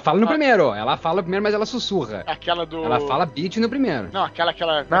que ela fala no primeiro. Ela fala primeiro, mas ela sussurra. Aquela do... Ela fala beat no primeiro. Não, aquela...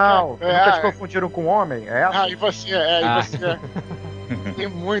 Não, nunca te confundiram com homem? É essa? E você. Tem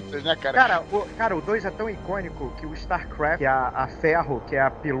muitas, né, cara? Cara, o 2 é tão icônico que o StarCraft, que é a Ferro, que é a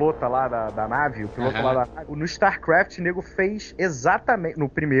pilota lá da nave, o piloto lá da nave, no StarCraft, o nego fez exatamente, no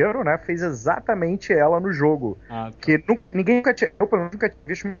primeiro, né, fez exatamente ela no jogo. Que ninguém nunca tinha, eu pelo menos nunca tinha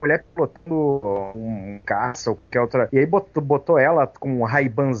visto uma mulher pilotando um caça ou qualquer outra, e aí botou ela com um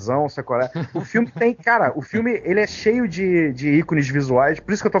Ray-Banzão, sabe qual é? O filme tem, cara, ele é cheio de ícones visuais,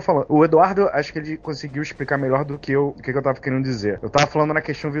 por isso que eu tô falando. O Eduardo, acho que ele conseguiu explicar melhor do que o que eu tava querendo dizer. Eu tava falando na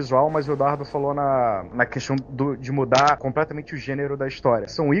questão visual, mas o Eduardo falou na questão de mudar completamente o gênero da história.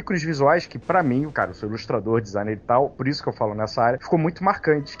 São ícones visuais que, pra mim, cara, eu sou ilustrador, designer e tal, por isso que eu falo nessa área, ficou muito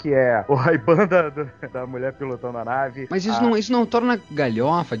marcante, que é o Ray-Ban da mulher pilotando a nave. Mas isso não torna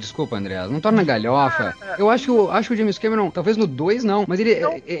galhofa, desculpa, André, não torna galhofa. Eu acho que o James Cameron, talvez no 2 não, mas ele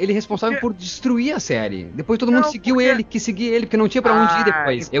é responsável por destruir a série. Depois todo mundo quis seguir ele, porque não tinha pra onde ir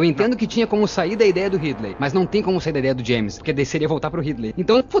depois. Eu entendo que tinha como sair da ideia do Ridley, mas não tem como sair da ideia do James, porque daí seria voltar pro Ridley.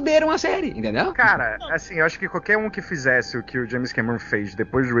 Então fuderam a série, entendeu? Cara, assim, eu acho que qualquer um que fizesse o que o James Cameron fez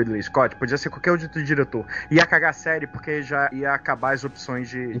depois do Ridley Scott, podia ser qualquer outro diretor. Ia cagar a série porque já ia acabar as opções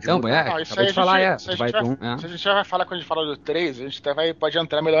de... Isso aí a gente já vai falar quando a gente fala do 3, a gente até pode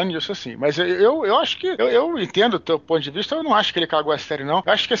entrar melhor nisso, assim. Mas eu acho que... Eu entendo o teu ponto de vista, eu não acho que ele cagou a série, não.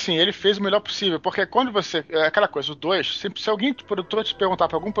 Eu acho que, assim, ele fez o melhor possível, porque quando você... aquela coisa, o 2, se alguém, produtor, te perguntar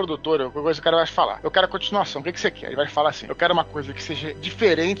pra algum produtor, alguma coisa, o cara vai falar, eu quero a continuação, o que você quer? Ele vai falar assim, eu quero uma coisa que seja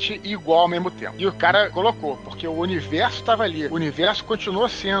diferente e igual ao mesmo tempo. E o cara colocou, porque o universo tava ali. O universo continuou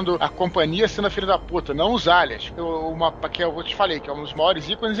sendo a companhia sendo a filha da puta, não os aliens. Que eu te falei, que é um dos maiores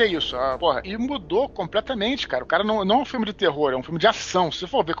ícones, é isso. E mudou completamente, cara. O cara não é um filme de terror, é um filme de ação. Se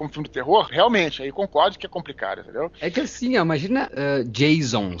for ver como filme de terror, realmente, aí concordo que é complicado, entendeu? É que assim, imagina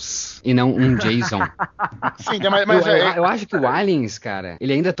Jasons e não um Jason. Sim, mas eu acho que o Aliens, cara,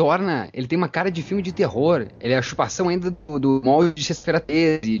 ele ainda ele tem uma cara de filme de terror. Ele é a chupação ainda do molde de Sexta-feira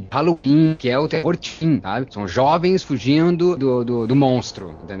 13, de Halloween, que é o terror teen, sabe? São jovens fugindo do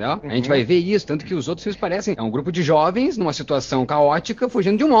monstro, entendeu? A gente vai ver isso, tanto que os outros filmes parecem um grupo de jovens numa situação caótica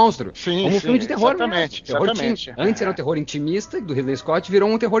fugindo de um monstro. Sim, como um filme de terror exatamente, mesmo. Terror exatamente. Teen. Antes era um terror intimista, do Ridley Scott, virou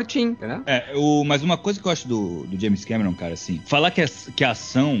um terror teen, entendeu? Mas uma coisa que eu acho do James Cameron, cara, assim, falar que a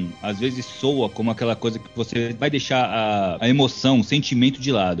ação às vezes soa como aquela coisa que você vai deixar a emoção, o sentimento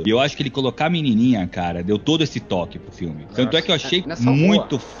de lado. E eu acho que ele colocar a menininha, cara, deu todo esse toque pro filme. Tanto é que eu achei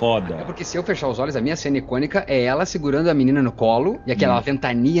muito foda. É porque se eu fechar os olhos, a minha cena icônica é ela segurando a menina no colo e aquela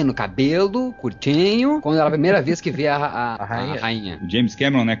ventania no cabelo, curtinho, quando ela é a primeira vez que vê a rainha. O James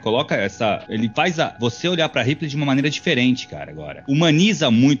Cameron, né, coloca ele faz você olhar pra Ripley de uma maneira diferente, cara, agora. Humaniza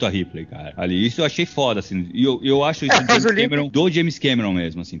muito a Ripley, cara. Ali, isso eu achei foda, assim. E eu acho isso do James Cameron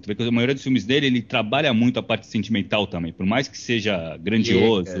mesmo, assim. Tu vê que a maioria dos filmes dele, ele trabalha muito a parte sentimental também. Por mais que seja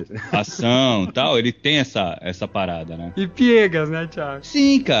grandioso, ação e tal, ele tem essa parada, né? E piegas, né, Thiago?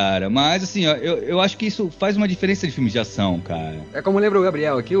 Sim, cara, mas assim, ó, eu acho que isso faz uma diferença de filmes de ação, cara. É como lembra o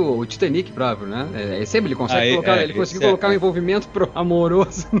Gabriel aqui, o Titanic próprio, né? Sempre ele consegue colocar um envolvimento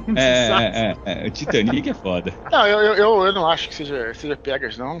amoroso. O Titanic é foda. Não, eu não acho que seja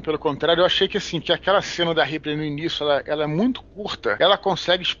pegas, não. Pelo contrário, eu achei que assim, que aquela cena da Ripley no início, ela é muito curta. Ela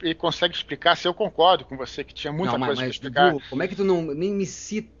consegue explicar, se eu concordo com você, que tinha muita coisa pra explicar. Dudu, como é que tu nem me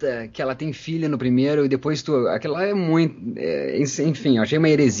cita que ela tem filha no primeiro e depois aquilo lá é muito enfim, eu achei uma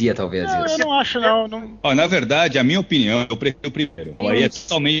heresia, talvez. Eu não acho, não. Ó, na verdade, a minha opinião, eu prefiro o primeiro. Aí é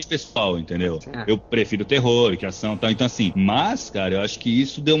totalmente pessoal, entendeu? Eu prefiro terror, que ação e tal. Então, assim, mas, cara, eu acho que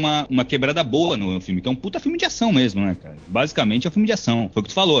isso deu uma quebrada boa no filme, que é um puta filme de ação mesmo, né, cara? Basicamente é um filme de ação. Foi o que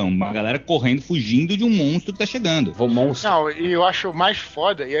tu falou, é uma galera correndo, fugindo de um monstro que tá chegando. Não, e eu acho mais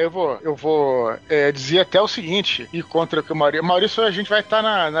foda, e aí eu vou dizer até o seguinte, e contra o que o Maurício, a gente vai estar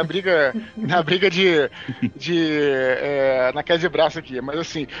na briga na queda de braço aqui, mas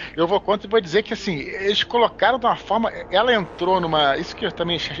assim, eu vou contra e vou dizer que assim, eles colocaram de uma forma, ela entrou numa, isso que eu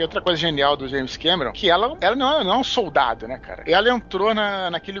também achei outra coisa genial do James Cameron, que ela não é um soldado, né, cara? Ela entrou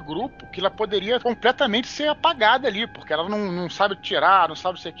naquele grupo que ela poderia completamente ser apagada ali, porque ela não sabe tirar, não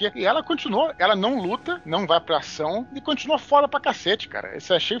sabe o que, e ela continuou, ela não luta, não vai pra ação, e continua foda pra cacete, cara.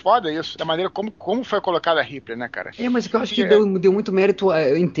 Isso eu achei foda isso, da maneira como foi colocada a Ripley, né, cara? Mas eu acho que deu muito mérito,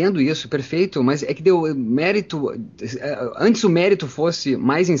 eu entendo isso, perfeito, mas é que deu mérito, antes o mérito fosse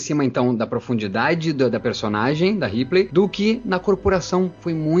mais em cima, então, da profundidade da personagem, da Ripley, do que na corporação.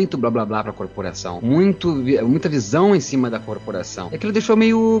 Foi muito blá blá blá pra corporação, muita visão em cima da corporação. E aquilo deixou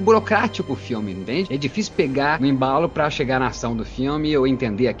meio burocrático o filme, entende? É difícil pegar no embalo pra chegar na ação do filme, ou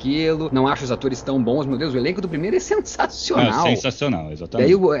entender aquilo, não acho os atores tão bons, meu Deus, o elenco do primeiro é sensacional. Sensacional,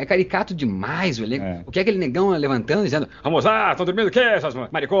 exatamente. Daí é caricato demais o elenco. O que é aquele negão levantando, dizendo, vamos lá, estão dormindo o quê, essas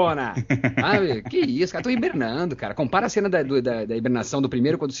maricona? Que isso, cara, estão hibernando, cara. Compara a cena da hibernação do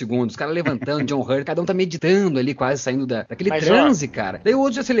primeiro com a do segundo, os caras levantando, John Hurt, cada um tá meditando ali, quase saindo daquele transe, cara. Daí o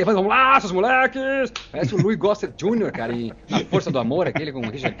outro já se levanta, vamos lá, seus moleques! Parece o Louis Gossett Jr., cara, na Força do Amor, aquele com o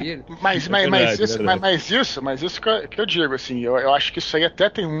Richard Gere. Mas isso que eu digo, assim, eu acho que isso aí até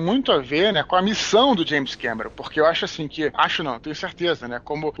tem muito a ver, né, com a missão do James Cameron, porque eu acho assim que, tenho certeza, né,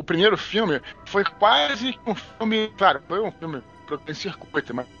 como o primeiro filme foi quase um filme, claro, foi um filme em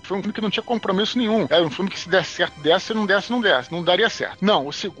circuito, mas foi um filme que não tinha compromisso nenhum. Era um filme que se desse certo, se não desse, não daria certo. Não,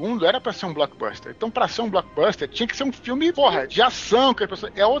 o segundo era pra ser um blockbuster. Então, pra ser um blockbuster, tinha que ser um filme, de ação, que a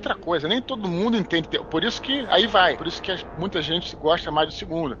pessoa... é outra coisa, nem todo mundo entende. Por isso que, por isso que muita gente gosta mais do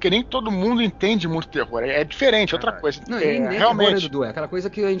segundo, porque nem todo mundo entende muito terror, é diferente, é outra coisa. Não, realmente. Terror, é aquela coisa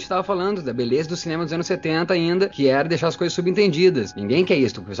que a gente tava falando, da beleza do cinema dos anos 70 ainda, que era deixar as coisas subentendidas. Ninguém quer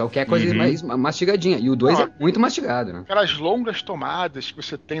isso, o pessoal quer coisa mais mastigadinha, e o 2 é muito mastigado, né? Aquelas longas tomadas que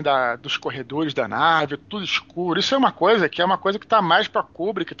você tem dos corredores da nave, tudo escuro. Isso é uma coisa que tá mais pra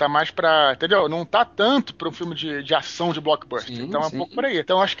Kubrick, tá mais pra... Entendeu? Não tá tanto pra um filme de ação de blockbuster. Sim, então é um pouco por aí.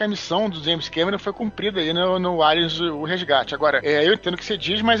 Então acho que a missão do James Cameron foi cumprida aí no Aliens, o Resgate. Agora, eu entendo o que você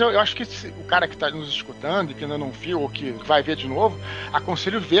diz, mas eu acho que o cara que tá nos escutando e que ainda não viu ou que vai ver de novo,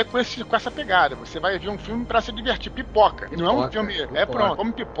 aconselho ver com essa pegada. Você vai ver um filme pra se divertir. Pipoca. Não é um filme... Pronto.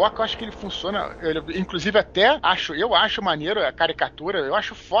 Como pipoca, eu acho que ele funciona... inclusive até eu acho maneiro a caricatura, eu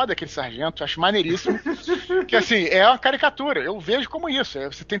acho foda aquele sargento, acho maneiríssimo, que assim, é uma caricatura, eu vejo como isso,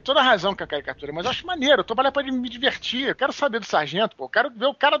 você tem toda a razão com a caricatura, mas eu acho maneiro, eu tô lá pra me divertir, eu quero saber do sargento, eu quero ver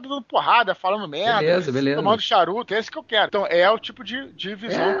o cara dando porrada, falando merda, beleza. tomando charuto, é isso que eu quero. Então é o tipo de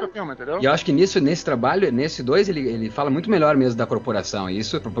visão que eu tenho, entendeu? E eu acho que nesse trabalho, nesse 2, ele fala muito melhor mesmo da corporação, e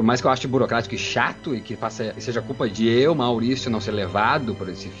isso, por mais que eu ache burocrático e chato, e que seja culpa de Maurício, não ser levado por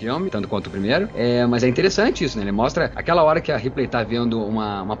esse filme, tanto quanto o primeiro, mas é interessante isso, né? Ele mostra aquela hora que a Ripley tá vendo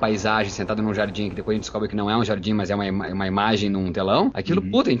uma paisagem sentada num jardim, que depois a gente descobre que não é um jardim, mas é uma imagem num telão. Aquilo,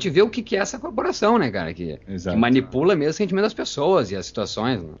 a gente vê o que é essa corporação, né, cara? Que manipula mesmo o sentimento das pessoas e as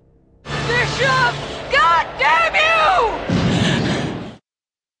situações, né? Bishop! God damn you!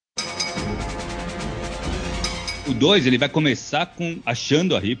 O 2, ele vai começar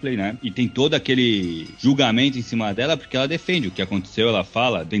achando a Ripley, né? E tem todo aquele julgamento em cima dela, porque ela defende o que aconteceu, ela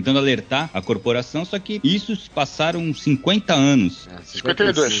fala, tentando alertar a corporação, só que isso passaram 50 anos.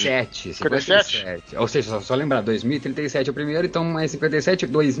 57. Ou seja, só lembrar, 2037 é o primeiro, então mais 57,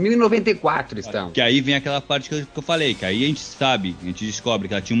 2094 estamos. Que aí vem aquela parte que eu falei, que aí a gente descobre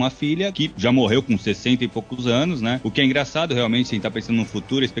que ela tinha uma filha que já morreu com 60 e poucos anos, né? O que é engraçado, realmente, se a gente tá pensando no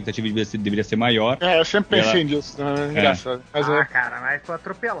futuro, a expectativa deveria ser maior. Eu sempre pensei nisso. Engraçado. Mas cara, mas foi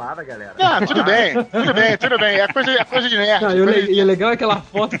atropelada, galera. Tudo bem. É coisa de nerd. E o legal é aquela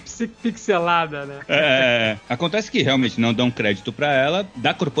foto pixelada, né? Acontece que realmente não dão crédito pra ela,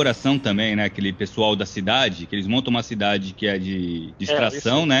 da corporação também, né? Aquele pessoal da cidade, que eles montam uma cidade que é de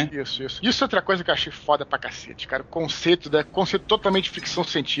extração, né? Isso é outra coisa que eu achei foda pra cacete, cara. Conceito totalmente de ficção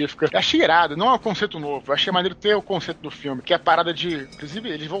científica. Eu achei irado, não é um conceito novo. Eu achei maneiro ter o conceito do filme, que é a parada de... Inclusive,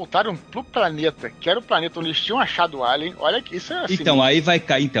 eles voltaram pro planeta, que era o planeta onde eles tinham achado o Alien, olha que isso é assim... Então, aí vai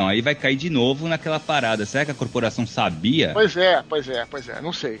cair de novo naquela parada. Será que a corporação sabia? Pois é,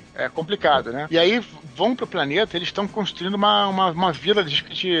 não sei. É complicado, né? E aí vão pro planeta, eles estão construindo uma vila de...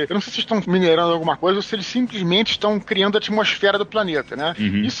 Eu não sei se estão minerando alguma coisa ou se eles simplesmente estão criando a atmosfera do planeta, né?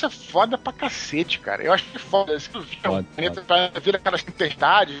 Isso é foda pra cacete, cara. Eu acho que é foda. Se tu vira o planeta pra vir aquelas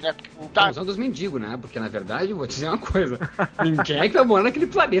tempestades, né? Tá usando os mendigos, né? Porque, na verdade, eu vou te dizer uma coisa. Ninguém é que vai morar naquele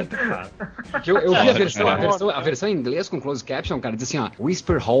planeta, cara. Porque eu vi a versão em inglês com closed caption, cara, diz assim, ó,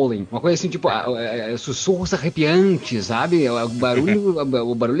 whisper howling. Uma coisa assim, tipo, sussurros arrepiantes, sabe? O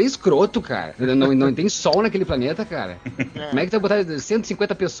barulho é escroto, cara. Não tem sol naquele planeta, cara. Como é que tu vai botar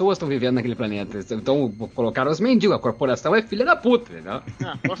 150 pessoas estão vivendo naquele planeta? Então, colocaram os mendigos. A corporação é filha da puta, entendeu?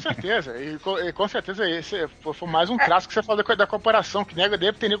 Com certeza. E com certeza esse foi mais um traço que você falou da corporação, que nego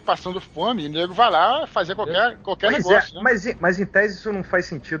deve ter nego passando fome, e nego vai lá fazer qualquer negócio, né? Mas em tese isso não faz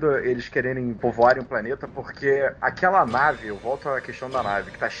sentido eles quererem povoarem um planeta, porque aquela nave, eu volto à questão da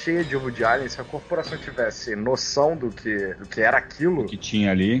nave, que tá cheia de ovo de alien, se a corporação tivesse noção do que era aquilo, do que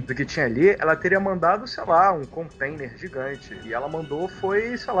tinha ali, ela teria mandado, sei lá, um container gigante. E ela mandou,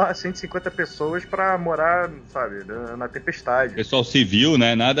 sei lá, 150 pessoas pra morar, sabe, na tempestade. Pessoal civil,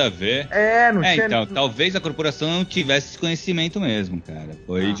 né? Nada a ver. Não tinha... Então, talvez a corporação não tivesse esse conhecimento mesmo, cara.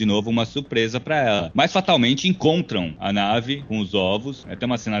 Foi, de novo, uma surpresa pra ela. Mas, fatalmente, encontram a nave com os ovos. Tem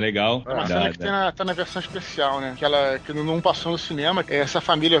uma cena legal. É uma cena que tá na versão especial, né? Que não passou no cinema. Essa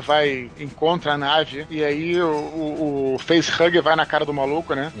família encontra a nave, e aí o facehugger vai na cara do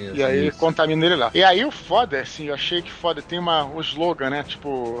maluco, né? Isso, e aí contamina ele lá. E aí o foda, assim, eu achei que foda, tem um slogan, né?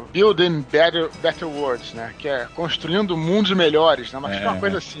 Tipo, Building Better Worlds, né? Que é construindo mundos melhores, né? Mas fica uma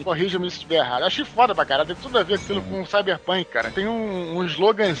coisa assim, corrija-me se estiver errado. Eu achei foda pra caralho, tem tudo a ver aquilo com o Cyberpunk, cara. Tem um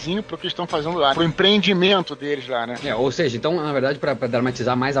sloganzinho pro que estão fazendo lá, pro empreendimento deles lá, né? Ou seja, então, na verdade, pra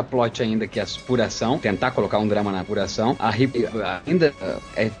dramatizar mais a plot ainda, que é a apuração, tentar colocar um drama na apuração, a Ripley ainda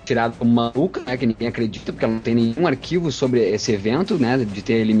é tirada como maluca, né? Que ninguém acredita, porque ela não tem nenhum arquivo sobre esse evento, né? De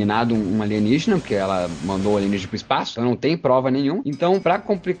ter eliminado um alienígena, porque ela mandou o alienígena pro espaço, então não tem prova nenhuma. Então, pra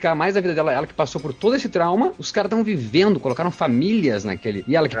complicar mais a vida dela, ela que passou por todo esse trauma, os caras estão vivendo, colocaram famílias naquele...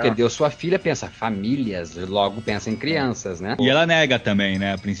 E ela que perdeu sua filha, pensa, famílias, logo pensa em crianças, né? E ela nega também,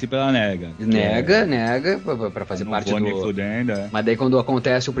 né? A princípio ela nega. Nega, pra fazer parte do... Fudendo, Mas daí quando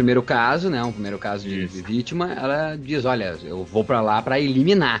acontece o primeiro caso, né? O primeiro caso de vítima, ela diz, olha, eu vou pra lá pra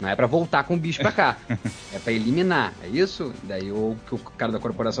eliminar, não é pra voltar com o bicho pra cá. É pra eliminar, é isso? Daí o cara da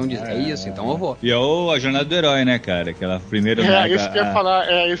corporação diz, é isso, então eu vou. E é a jornada do herói, né, cara? Aquela primeira... isso que eu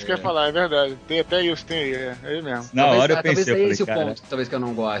ia falar, é verdade. Tem até isso, é mesmo. Na hora eu pensei, talvez esse o ponto, talvez que eu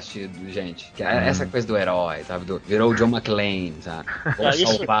não goste, gente, que é essa coisa do herói, sabe? Virou o John McClane, sabe? Vou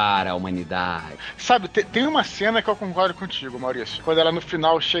salvar a humanidade. Sabe, tem uma cena que eu concordo contigo, Maurício. Quando ela no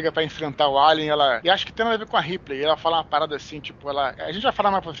final chega pra enfrentar o Alien, e acho que tem nada a ver com a Ripley, ela fala uma parada assim, tipo, a gente vai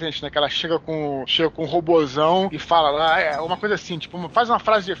falar mais pra frente, né, que ela chega com um robozão e fala lá, uma coisa assim, tipo, faz uma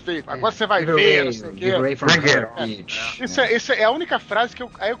frase de efeito, agora você vai ver, não sei o quê. Isso é a única frase que eu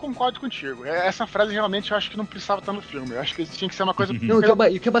concordo contigo. Essa frase realmente eu acho que não precisava estar no filme, eu acho que tinha que ser uma coisa... Não,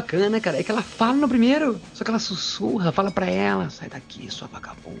 o que é bacana, cara, é que ela fala no primeiro, só que ela sussurra, fala pra ela, sai daqui, sua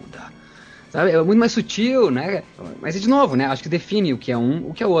vagabunda. Sabe? É muito mais sutil, né? Mas, de novo, né? Acho que define o que é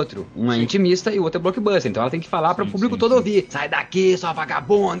o que é outro. Um é intimista e o outro é blockbuster. Então ela tem que falar para o público todo ouvir. Sai daqui, sua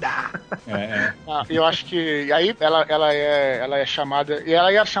vagabunda! Eu acho que aí ela é chamada... E ela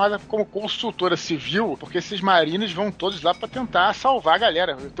é chamada como consultora civil, porque esses marines vão todos lá para tentar salvar a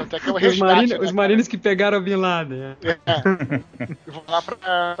galera. Tanto é que é o resgate. Os marines que pegaram o Bin Laden. Vão lá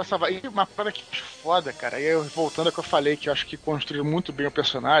pra salvar. E uma parada que foda, cara. E eu, voltando ao que eu falei, que eu acho que construiu muito bem o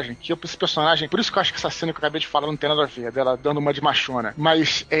personagem, esse personagem, por isso que eu acho que essa cena que eu acabei de falar não tem nada a ver, dela dando uma de machona.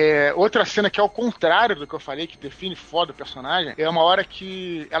 Mas outra cena que é ao contrário do que eu falei, que define foda o personagem, é uma hora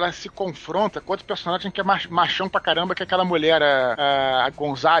que ela se confronta com outro personagem que é machão pra caramba, que é aquela mulher, a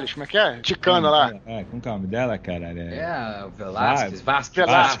Gonzalez, como é que é? Ticana lá. Com calma dela, cara.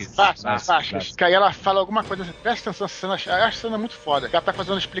 Vasquez. Que aí ela fala alguma coisa assim, presta atenção nessa cena, eu acho a cena muito foda. Ela tá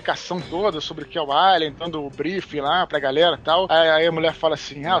fazendo uma explicação toda sobre o que é o Alien, dando o briefing lá pra galera e tal. Aí a mulher fala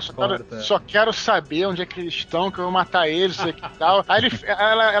assim, só quero saber onde é que eles estão, que eu vou matar eles e tal. Aí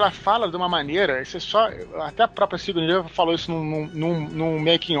ela fala de uma maneira, até a própria Sigourney Weaver falou isso num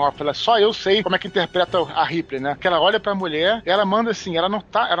making off, só eu sei como é que interpreta a Ripley, né? Que ela olha pra mulher, ela manda assim, ela não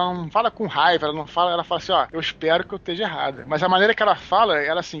fala com raiva, ela fala assim, ó, eu espero que eu esteja errada. Mas a maneira que ela fala,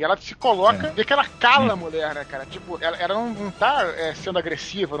 ela se coloca, vê que ela cala a mulher, né, cara? Tipo, ela não tá sendo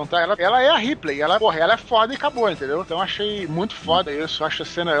agressiva, não tá, ela é a Ripley, ela é foda e acabou, entendeu? Então eu achei muito foda isso, eu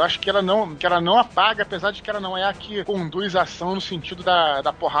acho que ela não não apaga, apesar de que ela não é a que conduz a ação no sentido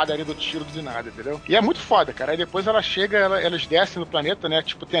da porrada ali, do tiro, de nada, entendeu? E é muito foda, cara. Aí depois ela chega, elas descem no planeta, né?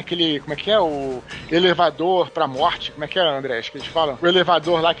 Tipo, tem aquele, como é que é? O elevador pra morte. Como é que é, André? Que eles falam? O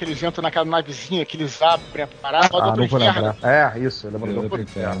elevador lá que eles entram naquela navezinha que eles abrem a parada, não vou lembrar. Isso, elevador pro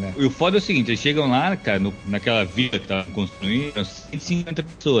inferno. E o foda é o seguinte, eles chegam lá, cara, naquela vila que tá construindo, 150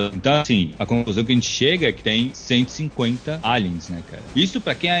 pessoas. Então, assim, a conclusão que a gente chega é que tem 150 aliens, né, cara? Isso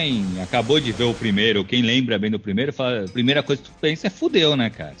pra quem acabou de ver o primeiro, ou quem lembra bem do primeiro, fala, a primeira coisa que tu pensa é fudeu, né,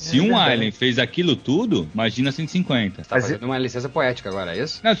 cara? Se um alien fez aquilo tudo, imagina 150. Tá fazendo uma licença poética agora, é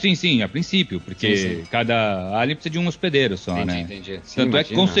isso? Não, sim, a princípio, porque cada alien precisa de um hospedeiro só, né? Entendi. Sim, tanto é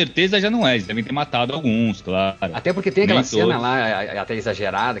que com certeza já não é, eles devem ter matado alguns, claro. Até porque tem aquela cena lá, até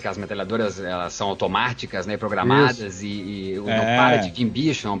exagerada, que as metralhadoras, elas são automáticas, né, programadas, e não para de vir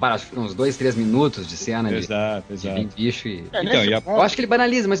bicho, não para, acho que uns 2-3 minutos de cena de vir bicho. Eu acho que ele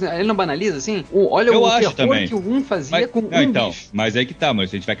banaliza, mas ele não banaliza, assim? Olha o terror também que o 1 fazia com bicho. Mas aí que tá, mas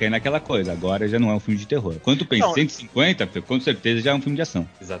a gente vai cair naquela coisa, agora já não é um filme de terror. Quando tu pensa 150, com certeza já é um filme de ação.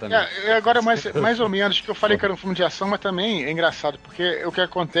 Exatamente. Agora, mais ou menos, que eu falei que era um filme de ação, mas também é engraçado, porque o que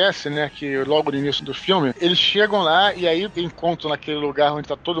acontece, né, que logo no início do filme, eles chegam lá e aí encontram naquele lugar onde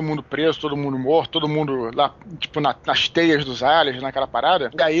tá todo mundo preso, todo mundo morto, todo mundo lá, tipo, nas teias dos aliens, naquela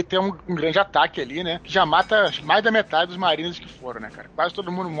parada, e aí tem um grande ataque ali, né, que já mata mais da metade dos marines que foram, né, cara? Quase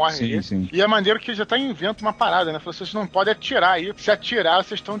todo mundo morre ali. Sim. E é maneiro que já tá inventando uma parada, né? Vocês não podem atirar aí. Se atirar,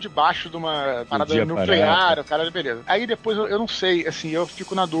 vocês estão debaixo de uma parada nuclear, o cara, beleza. Aí depois eu não sei, assim, eu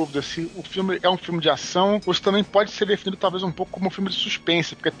fico na dúvida se o filme é um filme de ação ou se também pode ser definido talvez um pouco como um filme de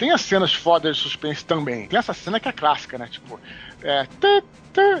suspense, porque tem as cenas fodas de suspense também. Tem essa cena que é clássica, né? Tipo,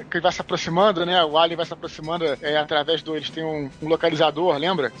 que vai se aproximando, né? O alien vai se aproximando através do... Eles têm um localizador,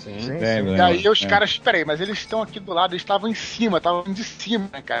 lembra? Sim. E aí os caras... Peraí, mas eles estão aqui do lado, eles estavam em cima, estavam de cima,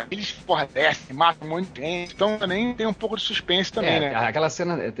 né, cara? Eles, descem, matam um monte de gente. Então também tem um pouco de suspense também, né? Aquela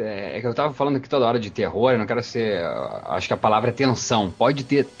cena... É que eu tava falando aqui toda hora de terror, eu não quero ser... Acho que a palavra é tensão. Pode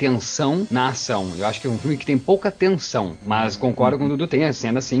ter tensão na ação. Eu acho que é um filme que tem pouca tensão, mas concordo com o Dudu, tem a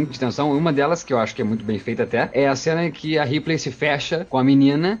cena, sim, de tensão. Uma delas, que eu acho que é muito bem feita até, é a cena em que a Ripley se fecha com a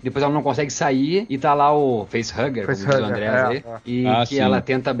menina, depois ela não consegue sair e tá lá o facehugger, como diz o Andrés aí, e que ela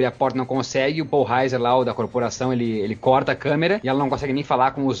tenta abrir a porta, não consegue, e o Paul Reiser lá, o da corporação, ele corta a câmera e ela não consegue nem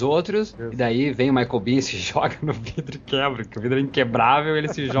falar com os outros, e daí vem o Michael Biehn e se joga no vidro e quebra, que o vidro é inquebrável, ele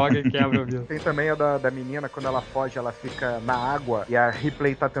se joga e quebra o vidro. Tem também a da menina, quando ela foge, ela fica na água e a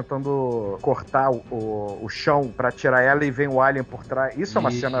Ripley tá tentando cortar o chão pra tirar ela e vem o alien por trás. Isso é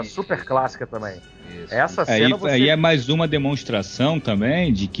uma cena super clássica também. Essa cena aí é mais uma demonstração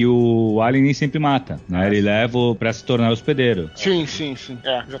também de que o alien nem sempre mata, né? Ele leva pra se tornar hospedeiro. Sim.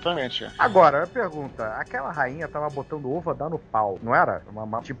 Exatamente. Agora, a pergunta, aquela rainha tava botando ovo a dar no pau, não era?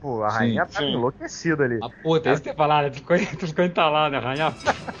 Tipo, a rainha tava enlouquecida ali. A puta, isso que você falar, né? Tu ficou entalado, né, rainha?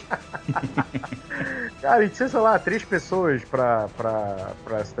 Cara, e tinha, sei lá, 3 pessoas pra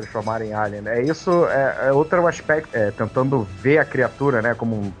se transformarem em alien. Isso é outro aspecto, tentando ver a criatura, né,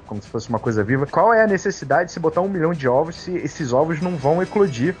 como se fosse uma coisa viva. Qual é a necessidade de se botar 1 milhão de ovos se esses ovos não vão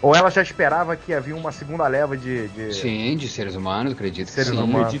eclodir? Ou ela já esperava que havia uma segunda leva de... Sim, de seres humanos, acredito que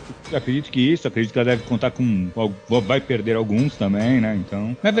sim. Acredito que ela deve contar com... Vai perder alguns também, né,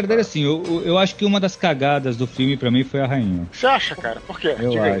 então... Na verdade, assim, eu acho que uma das cagadas do filme pra mim foi a rainha. Você acha, cara? Por quê?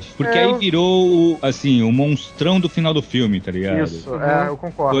 Eu acho. Porque aí virou, assim, o monstrão do final do filme, tá ligado? Isso, eu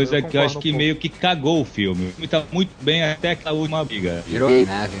concordo. Coisa que eu acho que meio que cagou o filme. O filme tá muito bem até aquela última briga. Virou,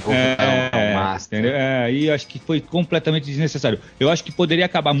 né? Virou master. Entendeu? Aí acho que foi completamente desnecessário. Eu acho que poderia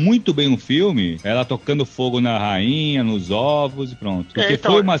acabar muito bem o filme, ela tocando fogo na rainha, nos ovos e pronto. Porque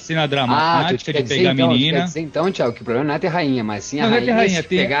foi uma cena dramática de pegar a menina. Quer dizer, então, Thiago, que o problema não é ter rainha, mas sim a rainha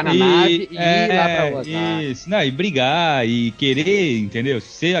pegar na nave e ir lá pra outra. Isso, não, e brigar e querer, entendeu?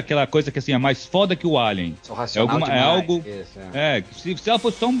 Ser aquela coisa que assim é mais foda que o alien. Algo. Se ela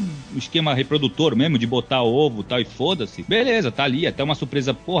fosse só um esquema reprodutor mesmo, de botar ovo e tal, e foda-se, beleza, tá ali, até uma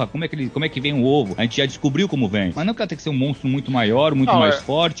surpresa, porra, como é que vem o ovo? A gente já descobriu como vem. Mas não que ela tem que ser um monstro muito maior, muito mais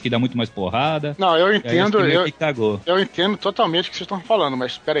forte, que dá muito mais porrada. Não, eu entendo. Eu entendo totalmente o que vocês estão falando,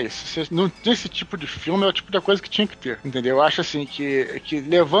 mas peraí, nesse tipo de filme é o tipo da coisa que tinha que ter, entendeu? Eu acho assim que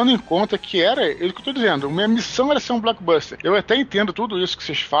levando em conta que era, é o que eu tô dizendo, minha missão era ser um blockbuster. Eu até entendo tudo isso que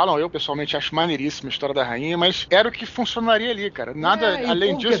vocês falam, eu pessoalmente acho maneiríssimo história da rainha, mas era o que funcionaria ali, cara. Nada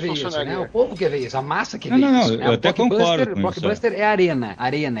além disso funcionaria. Isso, né? O povo quer ver isso, a massa quer ver não, isso. Né? eu até concordo com blockbuster é arena,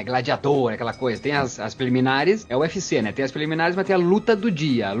 é gladiador, aquela coisa. Tem as preliminares, é o UFC, né? Tem as preliminares, mas tem a luta do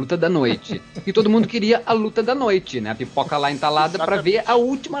dia, a luta da noite. E todo mundo queria a luta da noite, né? A pipoca lá entalada pra ver a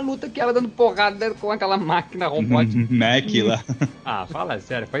última luta, que ela dando porrada com aquela máquina robótica. Mac lá. Ah, fala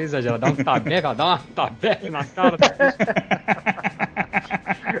sério, foi exagerado. Dá um tabefe, dá uma tabefe na cara do bicho.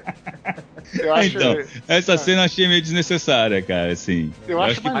 Então, essa cena eu achei meio desnecessária, cara, assim. Eu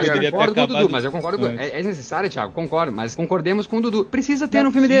acho que eu concordo com o Dudu, mas eu concordo. É necessário, Thiago, concordo, mas concordemos com o Dudu. Precisa ter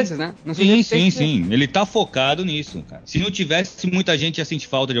um filme desses, né? Sim. Ele tá focado nisso, cara. Se não tivesse, muita gente ia sentir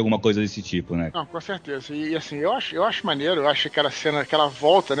falta de alguma coisa desse tipo, né? Não, com certeza. E assim, eu acho maneiro, eu acho aquela cena, aquela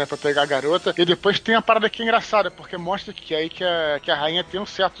volta, né, pra pegar a garota, e depois tem a parada que é engraçada, porque mostra que aí que a rainha tem um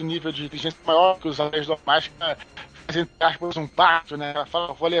certo nível de inteligência maior que os anéis normais, entre aspas, um pacto, né? Ela fala,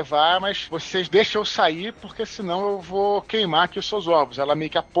 eu vou levar, mas vocês deixam eu sair, porque senão eu vou queimar aqui os seus ovos. Ela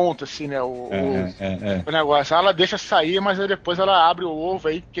meio que aponta, assim, né? O negócio. Ela deixa sair, mas aí depois ela abre o ovo,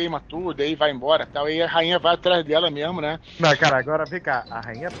 aí queima tudo, aí vai embora, tal. Aí a rainha vai atrás dela mesmo, né? Não, cara, agora vem cá. A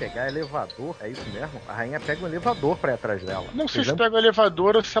rainha pegar elevador, é isso mesmo? A rainha pega um elevador pra ir atrás dela. Não sei se pega o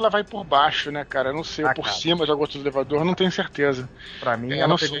elevador ou se ela vai por baixo, né, cara? Não sei, por cima joga outro elevador, não tenho certeza. Pra mim,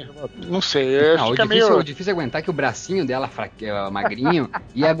 ela pegou o elevador. Não sei, o difícil é aguentar que o bracinho dela, magrinho,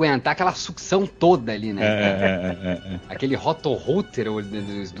 ia aguentar aquela sucção toda ali, né? Aquele rotorrouter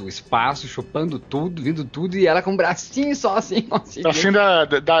do espaço, chupando tudo, vindo tudo, e ela com o bracinho só assim, conseguindo. Assim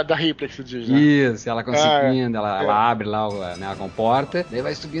da Ripley, que se diz, né? Isso, ela conseguindo, ela abre lá a comporta, daí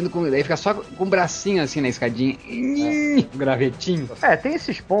vai subindo, daí fica só com o bracinho assim na escadinha, o gravetinho. Tem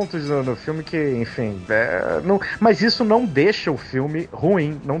esses pontos no filme que, enfim, mas isso não deixa o filme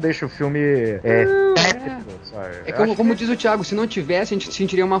ruim, não deixa o filme tétrico, sabe? É como diz o Thiago, se não tivesse, a gente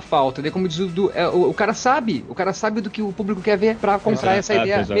sentiria uma falta. Daí, como diz o Dudu, o cara sabe do que o público quer ver pra comprar essa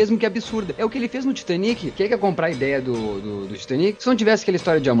ideia, mesmo que absurda. É o que ele fez no Titanic. Quer comprar a ideia do Titanic se não tivesse aquela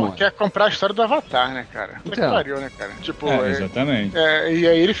história de amor? Quer comprar a história do Avatar, né, cara? Então. Que pariu, né, cara? Tipo, exatamente. E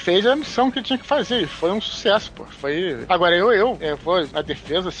aí ele fez a missão que ele tinha que fazer. E foi um sucesso, pô. Agora, eu vou na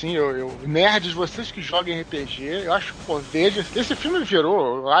defesa, assim, nerds, vocês que jogam RPG, eu acho, pô, veja. Esse filme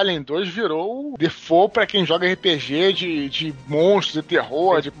Alien 2 virou o default pra quem joga RPG de monstros, de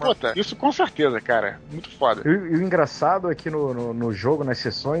terror, isso com certeza, cara. Muito foda. E o engraçado é que no jogo, nas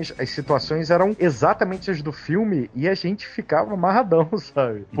sessões, as situações eram exatamente as do filme e a gente ficava amarradão,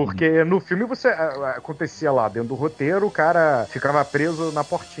 sabe? Porque no filme acontecia lá, dentro do roteiro, o cara ficava preso na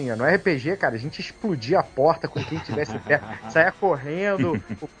portinha. No RPG, cara, a gente explodia a porta com quem tivesse perto, saia correndo,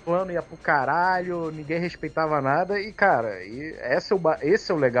 o plano ia pro caralho, ninguém respeitava nada e, cara,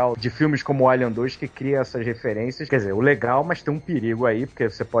 esse é o legal de filmes como o Alien 2 que cria essas referências. Quer dizer, o legal, mas tem um perigo aí, porque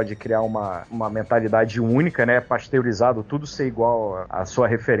você pode criar uma mentalidade única, né? Pasteurizado, tudo ser igual à sua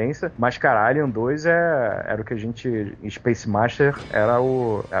referência. Mas, cara, Alien 2 era o que a gente, em Space Master, era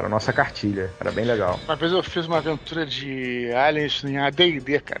a nossa cartilha. Era bem legal. Uma vez eu fiz uma aventura de aliens em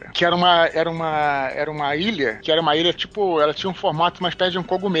AD&D, cara. Que era uma ilha, tipo, ela tinha um formato, uma espécie de um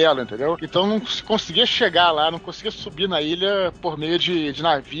cogumelo, entendeu? Então não se conseguia chegar lá, não conseguia subir na ilha por meio de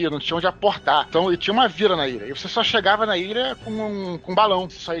navio, não tinha onde aportar. Então, e tinha uma vila na ilha. E você só chegava na ilha com um balão.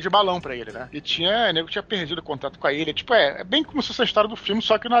 Você só ia de balão pra ilha, né? E nego tinha perdido o contato com a ilha. Tipo, é bem como se fosse a história do filme,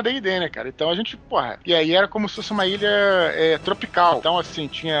 só que no AD&D, né, cara? Então a gente, porra... E aí era como se fosse uma ilha tropical. Então, assim,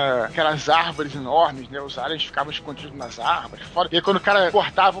 tinha aquelas árvores enormes, né? Os aliens ficavam escondidos nas árvores, fora. E aí quando o cara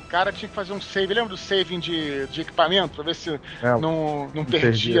cortava o cara, tinha que fazer um save. Lembra do saving de equipamento? Pra ver se não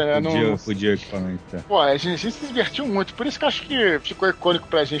perdia, né? Podia equipamento. Pô, a gente se divertiu muito. Por isso que eu acho que ficou icônico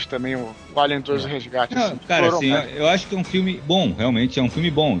pra gente também o Alien 2 Resgate. Não, cara, assim, eu acho que é um filme bom, realmente é um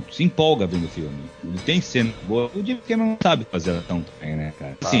filme bom. Se empolga vendo o filme. Ele tem cena boa. O Jim Cameron sabe fazer ela tão bem, né,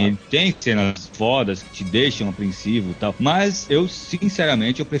 cara? Assim, ele tem cenas fodas que te deixam apreensivo e tal. Mas eu,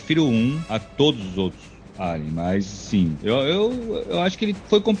 sinceramente, eu prefiro a todos os outros. Mas sim, eu acho que ele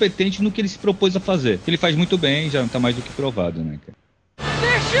foi competente no que ele se propôs a fazer. Ele faz muito bem, já tá mais do que provado, né, cara?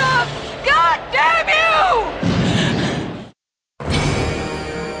 Bishop! God damn you!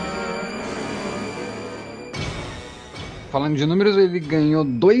 Falando de números, ele ganhou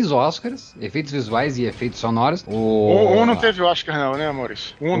 2 Oscars, efeitos visuais e efeitos sonoros. Um não teve Oscar não, né,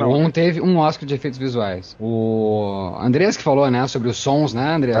 Maurício? Um teve um Oscar de efeitos visuais. O Andrés que falou, né, sobre os sons,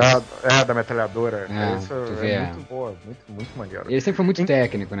 né, Andrés? Da metralhadora. Isso é muito boa, muito maneiro. Ele sempre foi muito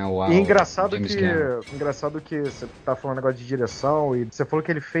técnico, né, e engraçado que você tá falando negócio de direção e você falou que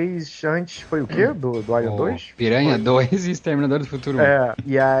ele fez antes, foi o quê? Do Alien 2? Piranha 2 e Exterminador do Futuro 1.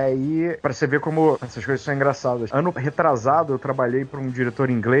 E aí, pra você ver como essas coisas são engraçadas. Ano retrasado, retrasado, eu trabalhei para um diretor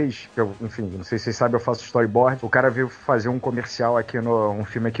inglês, que eu, enfim, não sei se vocês sabem, eu faço storyboard. O cara veio fazer um comercial um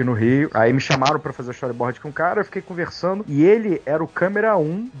filme aqui no Rio. Aí me chamaram para fazer o storyboard com o cara, eu fiquei conversando, e ele era o câmera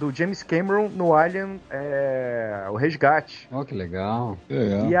 1 do James Cameron no Alien, o Resgate. Oh, que legal.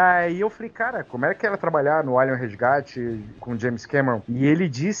 E aí eu falei, cara, como é que era trabalhar no Alien Resgate com o James Cameron? E ele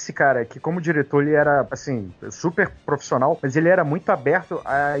disse, cara, que como diretor ele era, assim, super profissional, mas ele era muito aberto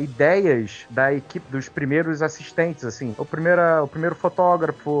a ideias da equipe, dos primeiros assistentes, assim. O primeiro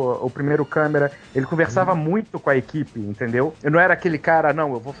fotógrafo, o primeiro câmera, ele conversava muito com a equipe, entendeu? Eu não era aquele cara,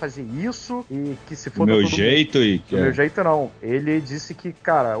 não, eu vou fazer isso e que se for do meu jeito do meu jeito, não. Ele disse que,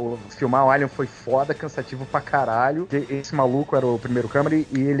 cara, filmar o Alien foi foda, cansativo pra caralho. Esse maluco era o primeiro câmera e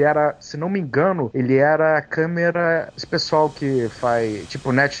ele era, se não me engano, ele era a câmera, esse pessoal que faz,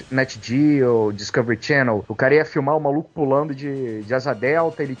 tipo, Net Geo, Discovery Channel. O cara ia filmar o maluco pulando de asa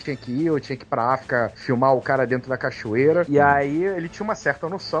delta, ele tinha que ir, eu tinha que ir pra África filmar o cara dentro da cachoeira. E aí ele tinha uma certa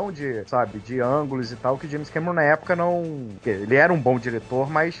noção de, sabe, de ângulos e tal, que o James Cameron na época não... Ele era um bom diretor,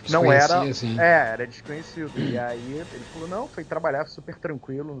 mas não era... Assim. Era desconhecido. E aí ele falou, não, foi trabalhar super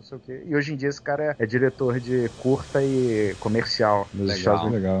tranquilo, não sei o quê. E hoje em dia esse cara é diretor de curta e comercial nos Estados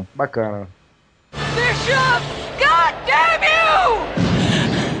Unidos. Legal. Bacana. Bishop! God damn you!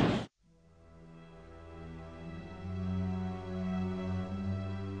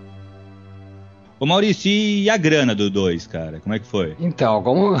 Ô Maurício, e a grana do 2, cara? Como é que foi? Então,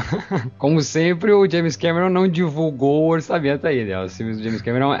 como sempre, o James Cameron não divulgou o orçamento aí, né? Os filmes do James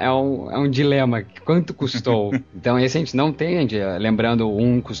Cameron é um dilema. Quanto custou? Então, esse a gente não tem, lembrando,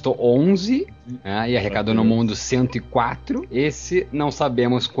 um custou 11, né, e arrecadou no mundo 104. Esse não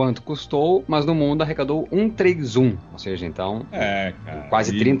sabemos quanto custou, mas no mundo arrecadou 131. Ou seja, então, cara,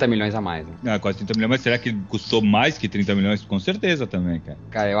 quase 30 milhões a mais. Né? Quase 30 milhões, mas será que custou mais que 30 milhões? Com certeza também, cara.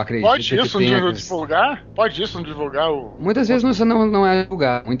 Cara, eu acredito Pode que isso não divulgar? Pode isso não divulgar o... Muitas vezes não é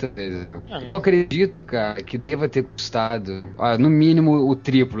divulgar, muitas vezes. Eu acredito, cara, que deva ter custado, no mínimo, o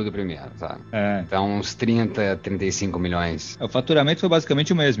triplo do primeiro, sabe? Então, uns 30, 35 milhões. O faturamento foi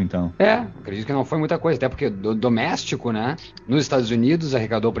basicamente o mesmo, então. Acredito que não foi muita coisa, até porque doméstico, né? Nos Estados Unidos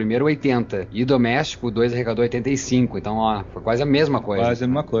arrecadou primeiro 80, e doméstico o 2 arrecadou 85, então, foi quase a mesma coisa. Quase a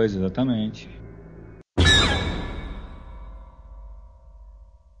mesma coisa, exatamente.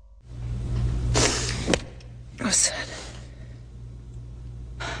 What's that?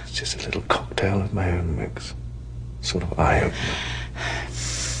 It's just a little cocktail of my own mix. Sort of eye-opener.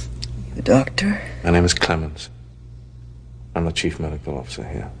 The doctor? My name is Clemens. I'm the chief medical officer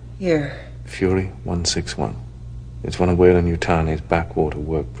here. Here. Fury 161. It's one of Weyland-Yutane's backwater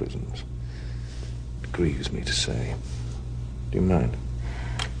work prisons. It grieves me to say. Do you mind?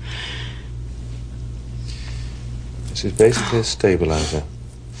 This is basically a stabilizer.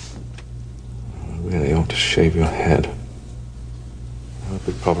 I really ought to shave your head. I have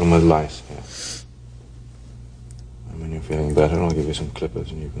a big problem with lice here. And when you're feeling better, I'll give you some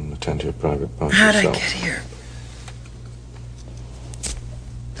clippers and you can attend to your private parts yourself. How'd I get here?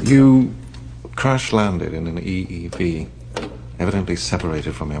 You crash-landed in an EEV, evidently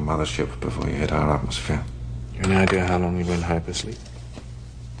separated from your mothership before you hit our atmosphere. You have any idea how long you were in hypersleep?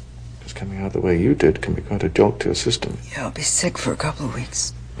 Because coming out the way you did can be quite a jolt to your system. Yeah, I'll be sick for a couple of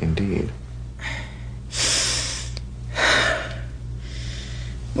weeks. Indeed.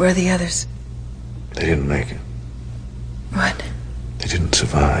 Where are the others? They didn't make it. What? They didn't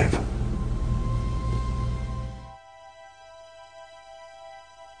survive.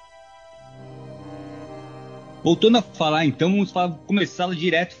 Voltando a falar, então, vamos começar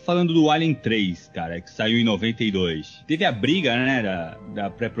direto falando do Alien 3, cara, que saiu em 92. Teve a briga, né, da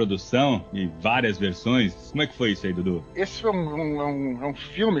pré-produção e várias versões. Como é que foi isso aí, Dudu? Esse foi um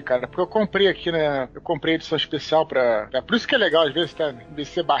filme, cara, porque eu comprei aqui, né, eu comprei edição especial pra... Por isso que é legal, às vezes, tá, de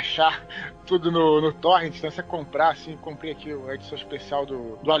você baixar tudo no torrent, né, você comprar, assim, comprei aqui a edição especial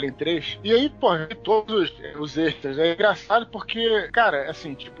do Alien 3. E aí, pô, todos os extras. É engraçado porque, cara,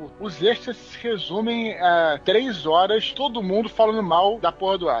 assim, tipo, os extras se resumem a 3 horas, todo mundo falando mal da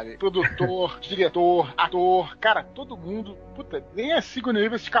porra do Alien. Produtor, diretor, ator, cara, todo mundo. Puta, nem a Sigourney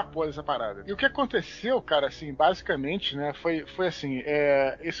Weaver escapou dessa parada. E o que aconteceu, cara, assim, basicamente, né, foi assim,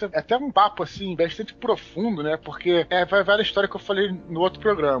 isso é até um papo, assim, bastante profundo, né, porque vai a história que eu falei no outro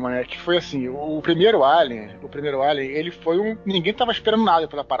programa, né, que foi assim, o primeiro Alien, ele foi ninguém tava esperando nada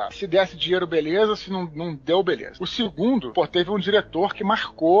pela parada. Se desse dinheiro, beleza, se não deu, beleza. O segundo, teve um diretor que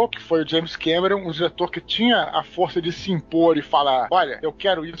marcou, que foi o James Cameron, um diretor que tinha tinha a força de se impor e falar, olha, eu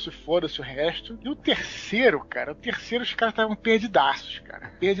quero isso e foda-se o resto. E o terceiro, cara, os caras estavam perdidaços,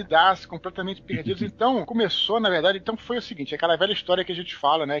 cara. Perdidaços, completamente perdidos. Então, começou, na verdade, então foi o seguinte, aquela velha história que a gente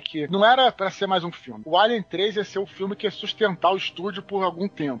fala, né, que não era pra ser mais um filme. O Alien 3 ia ser o filme que ia sustentar o estúdio por algum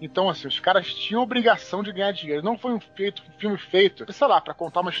tempo. Então, assim, os caras tinham obrigação de ganhar dinheiro. Não foi um filme feito, sei lá, pra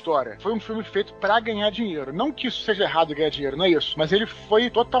contar uma história. Foi um filme feito pra ganhar dinheiro. Não que isso seja errado ganhar dinheiro, não é isso. Mas ele foi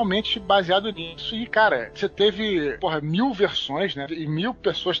totalmente baseado nisso. E, cara, você teve, 1000 versões, né, e 1000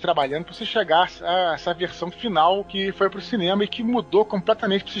 pessoas trabalhando pra você chegar a essa versão final que foi pro cinema e que mudou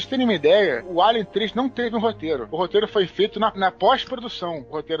completamente. Pra vocês terem uma ideia, o Alien 3 não teve um roteiro. O roteiro foi feito na pós-produção.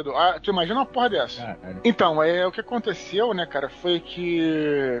 O roteiro do... tu imagina uma porra dessa? Então, o que aconteceu, né, cara, foi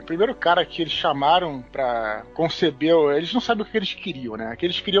que o primeiro cara que eles chamaram pra conceber, eles não sabem o que eles queriam, né? Que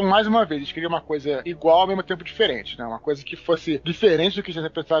eles queriam, mais uma vez, eles queriam uma coisa igual ao mesmo tempo diferente, né? Uma coisa que fosse diferente do que já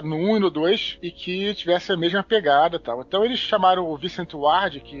representado no 1 e no 2 e que tivesse a mesma pegada e tal. Então eles chamaram o Vincent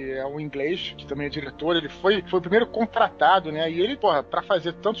Ward, que é um inglês, que também é diretor, ele foi o primeiro contratado, né? E ele, pra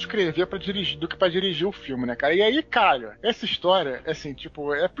fazer tanto escrever pra dirigir, do que pra dirigir o filme, né, cara? E aí, cara, essa história, assim,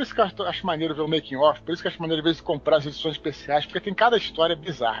 tipo, é por isso que eu acho maneiro ver o making of, por isso que eu acho maneiro, às vezes, comprar as edições especiais, porque tem cada história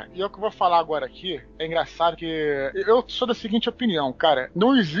bizarra. E o que eu vou falar agora aqui é engraçado que eu sou da seguinte opinião, cara,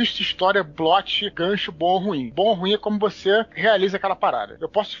 não existe história, plot, gancho bom ou ruim. Bom ou ruim é como você realiza aquela parada. Eu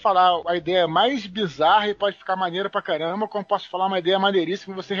posso te falar a ideia mais bizarra e pode ficar maneira pra caramba, como posso falar uma ideia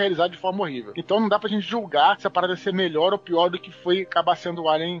maneiríssima e você realizar de forma horrível. Então não dá pra gente julgar se a parada ser melhor ou pior do que foi acabar sendo o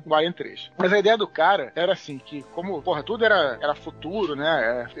Alien 3. Mas a ideia do cara era assim, que como, tudo era futuro,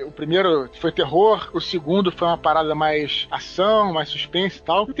 né? O primeiro foi terror, o segundo foi uma parada mais ação, mais suspense e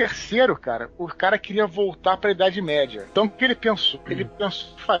tal. O terceiro, cara, o cara queria voltar pra Idade Média. Então o que ele pensou? Ele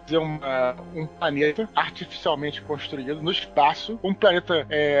pensou em fazer um planeta artificialmente construído no espaço, um planeta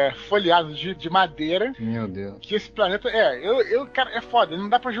folheado de madeira. Meu Deus. Que esse planeta, cara, é foda, não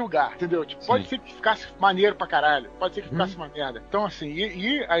dá pra julgar, entendeu? Tipo, pode ser que ficasse maneiro pra caralho, pode ser que ficasse uma merda. Então, assim,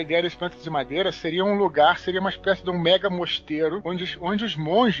 e a ideia desse planeta de madeira seria uma espécie de um mega mosteiro, onde os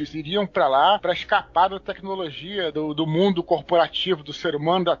monges iriam pra lá pra escapar da tecnologia, do mundo corporativo, do ser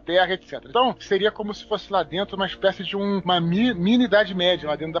humano, da Terra, etc. Então, seria como se fosse lá dentro uma espécie de uma mini Idade Média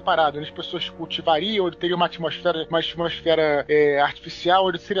lá dentro da parada, onde as pessoas cultivariam, onde teria uma atmosfera artificial,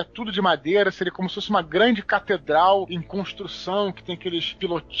 onde seria tudo de madeira, seria como se fosse uma grande catedral em construção, que tem aqueles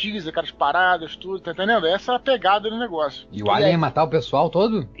pilotis, aquelas paradas, tudo, tá entendendo? Essa é a pegada do negócio. E o Alien ia matar o pessoal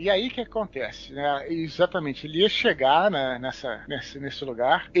todo? E aí o que acontece, né? Exatamente, ele ia chegar, né, nesse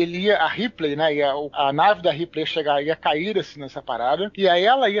lugar, a Ripley, né, a nave da Ripley ia cair assim, nessa parada, e aí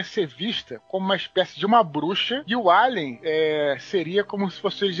ela ia ser vista como uma espécie de uma bruxa, e o Alien seria como se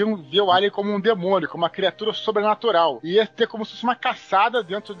vocês iam ver o Alien como um demônio, como uma criatura sobrenatural. Ia ter como se fosse uma caçada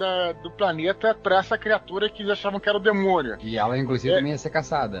dentro do planeta pra essa criatura que eles achavam que era o demônio. E ela, inclusive, também ia ser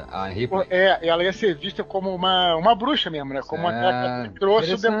caçada, a Ripley. Ela ia ser vista como uma bruxa mesmo, né? Como uma que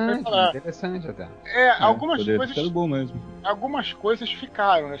trouxe o demônio pra lá. Interessante até. Algumas coisas... bom mesmo. Algumas coisas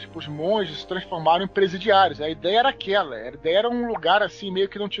ficaram, né? Tipo, os monges se transformaram em presidiários. A ideia era aquela. A ideia era um lugar, assim, meio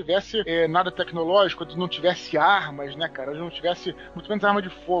que não tivesse nada tecnológico, onde não tivesse armas, né, cara? Onde não tivesse muito menos arma de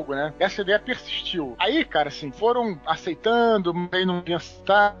fogo, né? Essa ideia persistiu. Aí, cara, assim, foram aceitando, aí não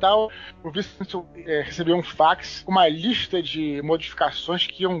pensar e tal. O Vincent recebeu um fax com uma lista de modificações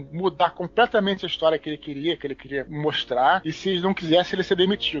que iam mudar completamente a história que ele queria mostrar. E se ele não quisesse, ele ia ser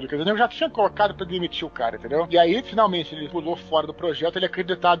demitido. Quer dizer, eu já tinha colocado pra demitir o cara, entendeu? E aí, finalmente, ele pulou fora do projeto. Ele é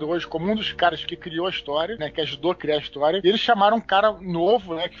acreditado hoje como um dos caras que criou a história, né? Que ajudou a criar a história. E eles chamaram um cara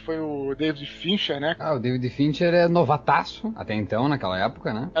novo, né? Que foi o David Fincher, né? O David Fincher é novataço até então, naquela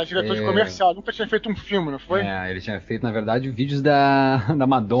época, né? É diretor de comercial. Nunca tinha feito um filme, não foi? Ele tinha feito, na verdade, vídeos da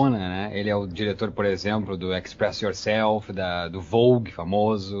Madonna, né? Ele é o diretor, por exemplo, do Express Yourself, do Vogue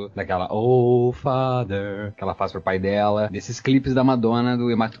famoso, daquela Oh Father, que ela faz pro pai dela, desses clipes da Madonna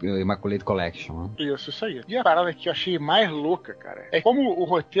do Immaculate Collection. Né? Isso aí. E a parada que eu achei mais louca, cara, é como o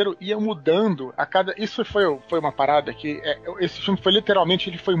roteiro ia mudando a cada... Isso foi uma parada que... esse filme foi literalmente,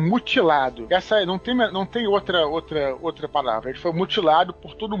 ele foi mutilado. Essa não tem outra palavra. Ele foi mutilado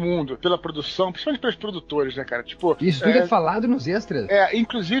por todo mundo, pela produção, principalmente pelos produtores, né, cara? Tipo... Isso tudo é falado nos extras.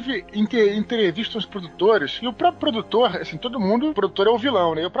 Inclusive, entrevistam os produtores, e o próprio produtor, assim, o produtor é o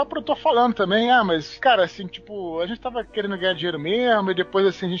vilão, né? E o próprio produtor falando também, mas, cara, assim, tipo, a gente tava querendo ganhar dinheiro mesmo, e depois,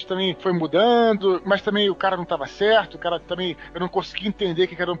 assim, a gente também foi mudando, mas também o cara não tava certo, o cara também, eu não conseguia entender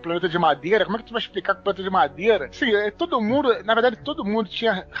que era um planeta de madeira. Como é que tu vai explicar que o planeta de madeira? Sim, todo mundo, na verdade, todo mundo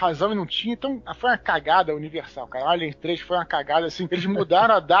tinha razão e não tinha, então foi uma cagada universal, cara. Alien 3 foi uma cagada, assim, eles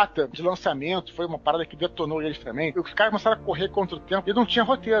mudaram a data de lançamento, foi uma parada que detonou eles também. Os caras começaram a correr contra o tempo e não tinha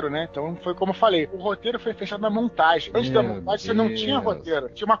roteiro, né? Então foi como eu falei. falei, o roteiro foi fechado na montagem. Antes da montagem você não tinha roteiro.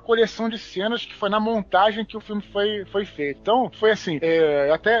 Tinha uma coleção de cenas que foi na montagem que o filme foi feito. Então, foi assim,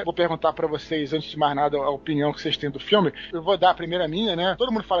 eu até vou perguntar pra vocês, antes de mais nada, a opinião que vocês têm do filme. Eu vou dar a primeira minha, né?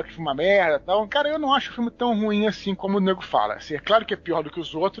 Todo mundo fala que o filme é uma merda e tal. Cara, eu não acho o filme tão ruim assim como o nego fala. Assim, é claro que é pior do que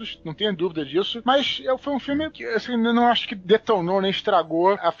os outros, não tenho dúvida disso, mas foi um filme que, assim, eu não acho que detonou nem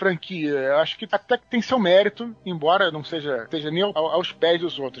estragou a franquia. Eu acho que até que tem seu mérito, embora não seja nem aos pés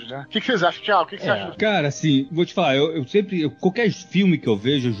dos outros, né? O que vocês acham, Thiago? O que você acha? Cara, assim, vou te falar, eu sempre, qualquer filme que eu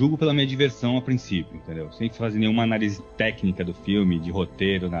vejo, eu julgo pela minha diversão a princípio, entendeu? Sem fazer nenhuma análise técnica do filme, de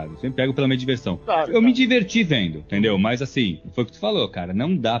roteiro, nada. Eu sempre pego pela minha diversão. Claro, eu me diverti vendo, entendeu? Mas assim, foi o que tu falou, cara,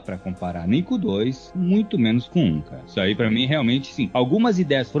 não dá pra comparar nem com o 2, muito menos com o 1, cara. Isso aí pra mim, realmente, sim. Algumas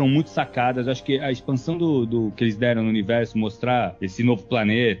ideias foram muito sacadas, acho que a expansão do que eles deram no universo, mostrar esse novo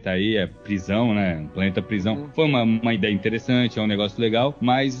planeta aí, a prisão, né? Um planeta prisão, foi uma ideia interessante, é um negócio legal,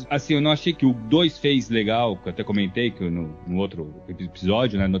 mas assim, eu não achei que o 2 fez legal, que eu até comentei que no outro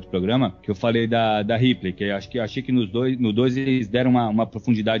episódio, né, no outro programa, que eu falei da Ripley, que eu achei que no 2 eles deram uma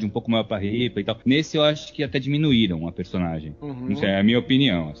profundidade um pouco maior pra Ripley e tal. Nesse eu acho que até diminuíram a personagem. Não sei, é a minha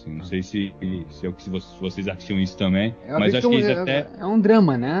opinião, assim, não sei se vocês acham isso também, mas acho que isso até... É um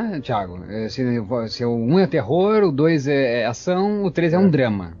drama, né, Thiago? Se o 1 é terror, o 2 é ação, o 3 é um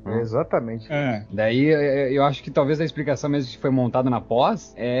drama. Exatamente. Daí eu acho que talvez a explicação mesmo que foi montada na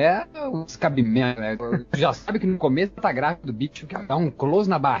pós é o descabimento, né? Tu já sabe que no começo tá grávida do bicho, que dá um close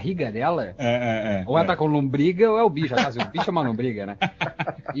na barriga dela. Ou ela tá com lombriga ou é o bicho. Aliás, o bicho é uma lombriga, né?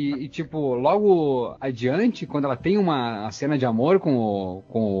 E tipo, logo adiante, quando ela tem uma cena de amor com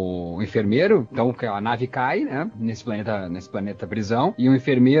o enfermeiro, então que a nave cai, né? Nesse planeta prisão, e o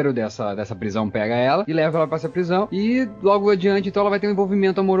enfermeiro dessa prisão pega ela e leva ela pra essa prisão, e logo adiante, então ela vai ter um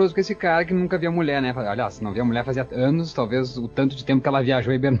envolvimento amoroso com esse cara que nunca via mulher, né? Aliás, não via mulher fazia anos, talvez o tanto de tempo que ela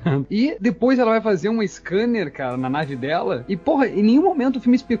viajou hibernando. E depois ela vai fazer um scanner, cara, na nave dela, e porra, em nenhum momento o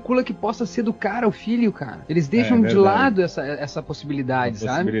filme especula que possa ser do cara, o filho, cara. Eles deixam de lado essa possibilidade,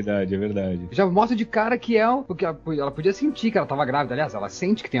 sabe? Possibilidade, é verdade. Já mostra de cara que porque ela podia sentir que ela tava grávida, aliás, ela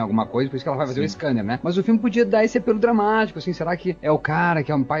sente que tem alguma coisa, por isso que ela vai fazer o scanner, né? Mas o filme podia dar esse apelo dramático, assim, será que é o cara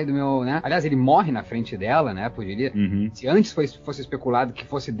que é o pai do meu, né? Aliás, ele morre na frente dela, né? Poderia, se antes fosse especulado que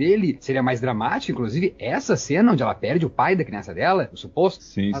fosse dele, seria mais dramático, inclusive, essa cena onde ela perde o pai da criança dela, o suposto.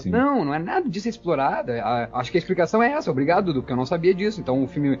 Mas não é nada disso explorado. Acho que a explicação é essa, obrigado, Dudu, porque eu não sabia disso. Então, o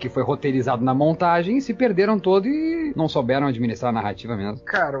filme que foi roteirizado na montagem, se perderam todo e não souberam administrar a narrativa mesmo.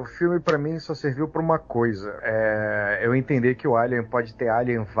 Cara, o filme pra mim só serviu pra uma coisa. Eu entender que o Alien pode ter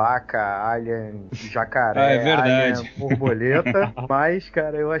Alien vaca, Alien jacaré, Alien borboleta, mas,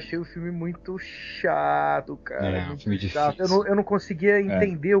 cara, eu achei o filme muito chato, cara. Um filme chato. Eu não conseguia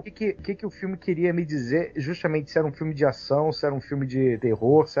entender o que o filme queria me dizer, justamente se era um filme de ação, se era um filme de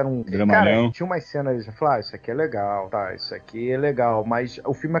terror, se era um... Dramalhão. Cara, tinha umas cenas, eu falei, isso aqui é legal, tá, isso aqui é legal, mas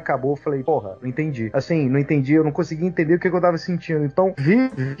o filme acabou, eu falei, porra, não entendi. Assim, não entendi, eu não conseguia entender o que eu tava sentindo. Então, vi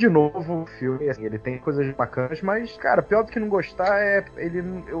de novo o filme, assim, ele tem coisas bacanas, mas, cara, pior do que não gostar é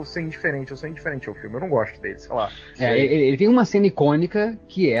eu ser indiferente ao filme, eu não gosto dele, sei lá. Ele tem uma cena icônica,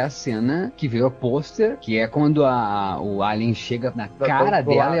 que é a cena que virou pôster, que é quando o Alien chega na cara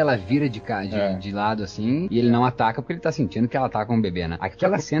dela e ela vira de lado, assim, e ele não ataca porque ele tá sentindo que ela tá com um bebê, né?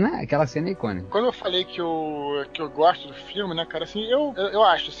 Aquela cena é icônica. Quando eu falei que eu gosto do filme, né, cara, assim, eu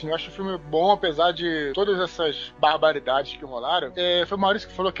acho o filme bom, apesar de todas essas barbaridades que rolaram. Foi o Maurício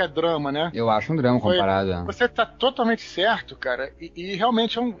que falou que é drama, né? Eu acho um drama comparado. Você tá totalmente certo, cara, e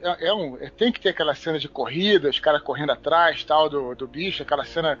realmente tem que ter aquela cena de corrida, os caras correndo atrás, tal, do bicho, aquela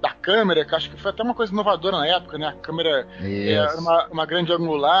cena da câmera, que acho que foi até uma coisa inovadora na época, né? A câmera era uma grande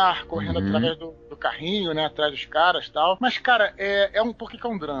angular, correndo atrás do carrinho, né? Atrás dos caras e tal. Mas, cara, por que é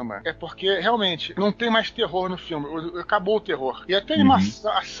um drama? É porque, realmente, não tem mais terror no filme. Acabou o terror. E até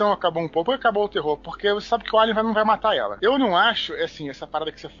a ação acabou um pouco, acabou o terror, porque você sabe que o Alien não vai matar ela. Eu não acho, assim, essa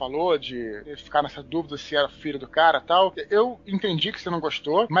parada que você falou de ficar nessa dúvida se era filho do cara e tal. Eu entendi que você não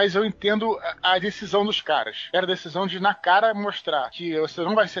gostou, mas eu entendo a decisão dos caras. Era a decisão de, na cara, mostrar que você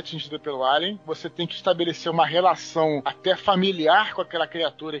não vai ser atingido pelo Alien, você tem que estabelecer uma relação até familiar com aquela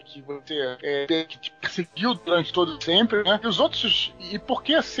criatura que você que te perseguiu durante todo sempre, né? E os outros, e por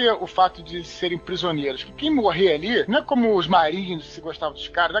que ser o fato de serem prisioneiros? Que quem morrer ali, não é como os marinhos se gostavam dos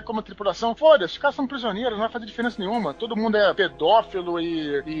caras, não é como a tripulação, foda-se, os caras são prisioneiros, não vai fazer diferença nenhuma, todo mundo é pedófilo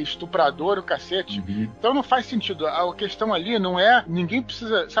e estuprador, o cacete. Então não faz sentido, a questão ali não é, ninguém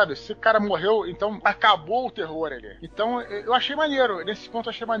precisa, sabe, se o cara morreu, então acabou o terror ali. Então eu achei maneiro, nesse ponto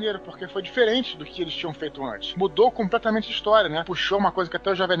eu achei maneiro, porque foi diferente do que eles tinham feito antes. Mudou completamente a história, né? Puxou uma coisa que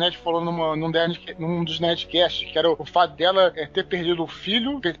até o Jovem Nerd falou num Nerd Nerdcasts, que era o fato dela ter perdido o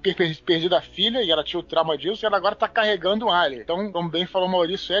filho, perdido a filha, e ela tinha o trauma disso, e ela agora tá carregando um alien. Então, como bem falou o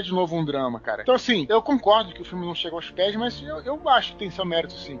Maurício, é de novo um drama, cara. Então, assim, eu concordo que o filme não chega aos pés, mas eu acho que tem seu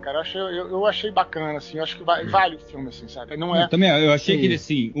mérito, sim, cara. Eu achei bacana, assim, eu acho que vale o filme, assim, sabe? Não é... Eu achei que,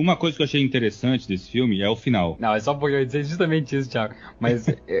 assim, uma coisa que eu achei interessante desse filme é o final. Não, é só porque eu ia dizer justamente isso, Thiago. Mas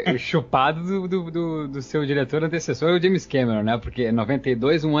o chupado do seu diretor antecessor é o James Cameron, né? Porque é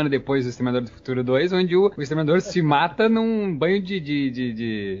 92, um ano depois do Exterminador do Futuro 2, onde o Exterminador se mata num banho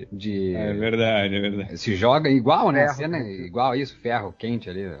de... É verdade. Se joga igual, né? A cena é igual isso, ferro quente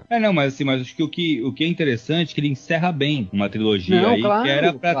ali. Não, mas assim, acho que o que é interessante é que ele encerra bem uma trilogia claro, que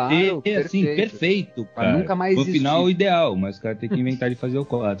era pra ter, assim, perfeito, cara. Nunca mais o final ideal, mas o cara tem que inventar de fazer o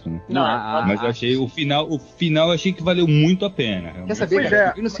 4, né? Mas eu achei o final eu achei que valeu muito a pena. Realmente. Quer saber, cara?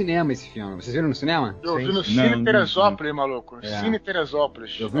 Eu vi no cinema esse filme. Vocês viram no cinema? Eu vi no Cine Teresópolis, maluco. Cine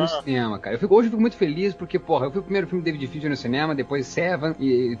Teresópolis. Eu vi no cinema, cara. Hoje eu fico muito feliz porque, porra, eu fui o primeiro filme do David Fincher no cinema, depois Seven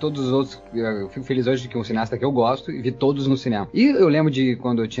e todos os outros. Eu fico feliz hoje de que é um cineasta que eu gosto e vi todos no cinema. E eu lembro de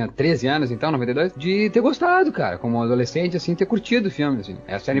quando eu tinha 13 anos, então, 92, de ter gostado, cara, como adolescente, assim, ter curtido o filme, assim.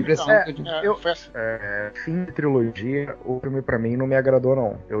 Essa era a impressão que eu tinha. Fim de trilogia, o filme pra mim não me agradou,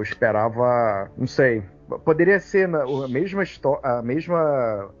 não. Eu esperava, não sei, poderia ser a mesma história, a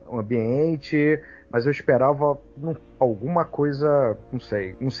mesma ambiente, mas eu esperava alguma coisa, não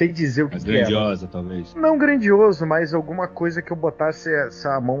sei dizer o que era. Grandiosa, talvez. Não grandioso, mas alguma coisa que eu botasse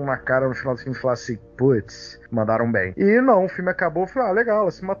essa mão na cara no final do filme e falasse, putz, mandaram bem. E não, o filme acabou, eu falei, legal, ela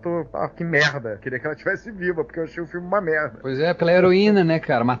se matou. Que merda. Queria que ela estivesse viva, porque eu achei o filme uma merda. Pois é, pela heroína, né,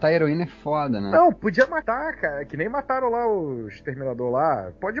 cara? Matar a heroína é foda, né? Não, podia matar, cara. Que nem mataram lá o Exterminador lá.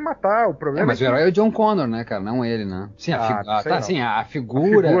 Pode matar, o problema mas o herói é o John Connor, né, cara? Não ele, né? Sim, a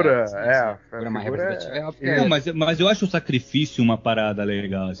figura. A figura mais representativa mas eu acho o sacrifício uma parada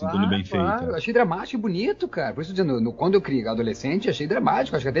legal, assim, quando bem feito. Eu achei dramático e bonito, cara. Por isso, dizendo, quando eu criei adolescente, achei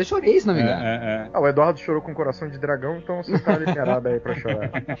dramático. Acho que até chorei, se não me engano. O Eduardo chorou com coração de dragão, então você tá liberado aí pra chorar.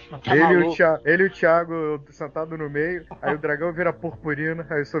 Ele e o Thiago sentado no meio, aí o dragão vira purpurina,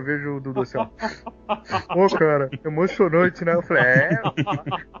 aí eu só vejo o Dudu assim, ó. Cara, emocionante, né? Eu falei,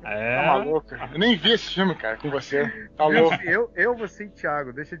 Tá maluco. Eu nem vi esse filme, cara, com você. Tá louco. Você e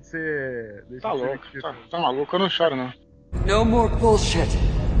Thiago, deixa de ser... Tá louco, tá maluco, eu não choro, não. No more bullshit.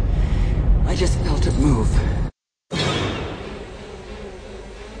 I just felt it move.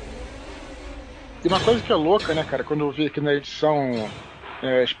 E uma coisa que é louca, né, cara, quando eu vi aqui na edição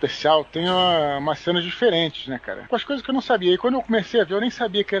especial, tem umas cenas diferentes, né, cara? Com as coisas que eu não sabia. E quando eu comecei a ver, eu nem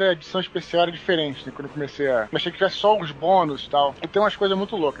sabia que era edição especial, era diferente, né? Quando eu comecei a... Eu achei que tivesse só os bônus e tal. E tem umas coisas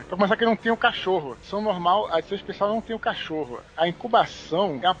muito loucas. Pra começar que não tem o cachorro. Edição normal, a edição especial não tem o cachorro. A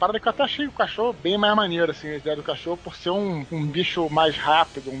incubação é uma parada que eu até achei o cachorro bem mais maneiro, assim, a ideia do cachorro, por ser um bicho mais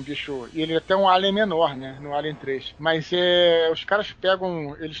rápido, um bicho... E ele é até um alien menor, né? No Alien 3. Mas os caras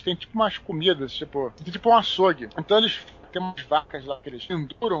pegam... Eles têm tipo umas comidas, tipo um açougue. Então eles... Tem umas vacas lá que eles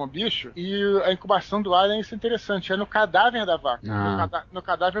penduram o bicho e a incubação do alien, isso é interessante, é no cadáver da vaca, no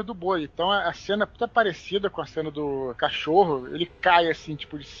cadáver do boi. Então a cena é parecida com a cena do cachorro, ele cai assim,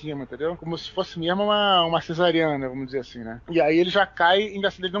 tipo de cima, entendeu? Como se fosse mesmo uma cesariana, vamos dizer assim, né? E aí ele já cai,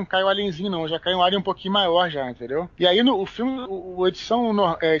 engraçado, ele não cai o alienzinho não, já cai um alien um pouquinho maior já, entendeu? E aí o filme, a edição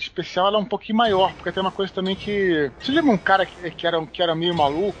especial, ela é um pouquinho maior, porque tem uma coisa também que... Você lembra um cara que era meio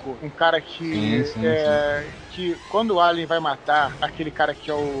maluco? Um cara que... Sim. Que quando o alien vai matar aquele cara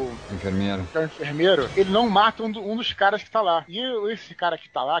que é o enfermeiro, ele não mata um dos caras que tá lá. E esse cara que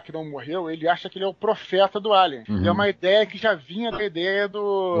tá lá, que não morreu, ele acha que ele é o profeta do alien. E é uma ideia que já vinha da ideia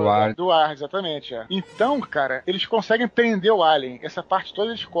do ar, exatamente. Então, cara, eles conseguem prender o alien. Essa parte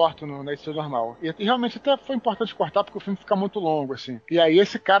toda eles cortam na edição normal. E realmente até foi importante cortar porque o filme fica muito longo, assim. E aí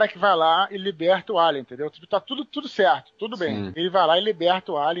esse cara que vai lá e liberta o alien, entendeu? Tá tudo certo, tudo bem. Sim. Ele vai lá e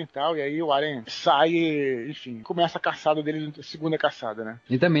liberta o alien e tal, e aí o alien sai e, enfim, começa a caçada dele, a segunda caçada, né?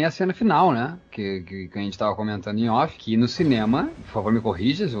 E também a cena final, né? Que a gente tava comentando em off, que no cinema, por favor me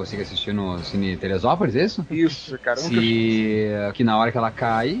corrija, se você que assistiu no Cine Teresópolis, é isso? Isso, cara. Que na hora que ela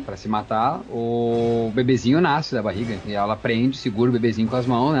cai pra se matar, o bebezinho nasce da barriga. E ela prende, segura o bebezinho com as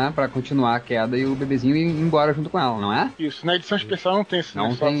mãos, né? Pra continuar a queda e o bebezinho ir embora junto com ela, não é? Isso. Na edição especial não tem isso, não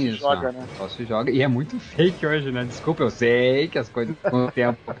né? Só tem se isso, joga, não. Né? Só se joga. E é muito fake hoje, né? Desculpa, eu sei que as coisas com o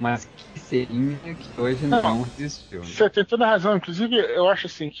tempo, mas que serinha que hoje não existiu. você tem toda a razão. Inclusive, eu acho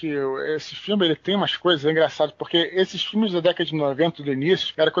assim que esse filme ele tem umas coisas engraçadas, porque esses filmes da década de 90, do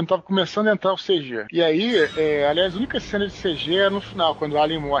início, era quando tava começando a entrar o CG. E aí, aliás, a única cena de CG é no final, quando o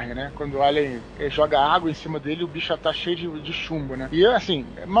Alien morre, né? Quando o Alien joga água em cima dele e o bicho já tá cheio de chumbo, né? E assim,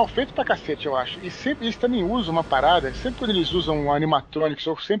 é mal feito pra cacete, eu acho. E sempre eles também usam uma parada, sempre quando eles usam um animatronics,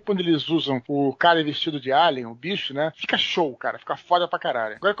 ou sempre quando eles usam o cara vestido de Alien, o bicho, né? Fica show, cara. Fica foda pra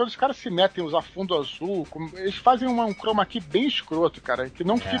caralho. Agora, quando os caras se metem a usar fundo azul, eles fazem um chroma key bem escroto, cara, que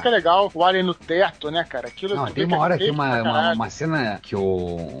não fica legal o Alien no teto, né, cara? Aquilo não, tem uma hora que uma cena que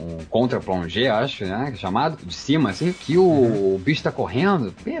um contra-plongé, acho, né, chamado, de cima, assim, que o bicho tá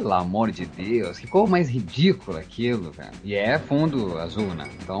correndo, pelo amor de Deus, que coisa mais ridícula aquilo, cara. E é fundo azul, né?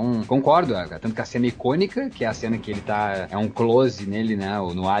 Então, concordo, cara. Tanto que a cena icônica, que é a cena que ele tá, é um close nele, né,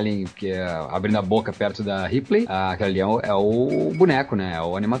 no Alien, que é abrindo a boca perto da Ripley, aquele ali é o boneco, né, é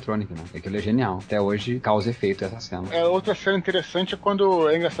o animatronic, né? Aquilo é genial. Até hoje causa efeito essa cena. Outra cena interessante é quando,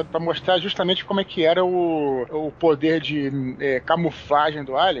 é engraçado, pra mostrar justamente como é que era o poder de camuflagem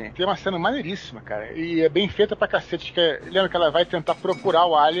do Alien. Tem uma cena maneiríssima, cara, e é bem feita pra cacete, lembra que ela vai tentar procurar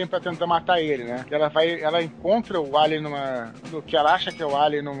o Alien pra tentar matar ele, né? Ela encontra o Alien no que ela acha que é o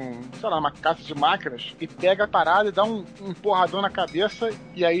Alien numa casa de máquinas, e pega a parada e dá um porradão na cabeça,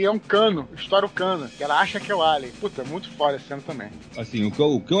 e aí é um cano, estoura o cano, que ela acha que é o Alien. Puta, muito foda a cena também. Assim, o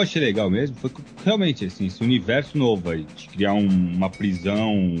que eu achei legal mesmo foi que, realmente, assim, esse universo novo aí, de criar uma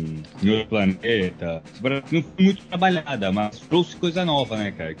prisão em outro planeta, não foi muito trabalhada, mas trouxe coisa nova,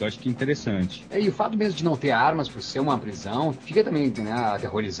 né, cara, que eu acho que é interessante. E o fato mesmo de não ter armas por ser uma prisão, fica também, né,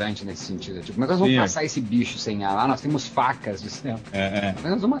 aterrorizante nesse sentido. Tipo, como é que nós vamos passar esse bicho sem arma? Nós temos facas, como é que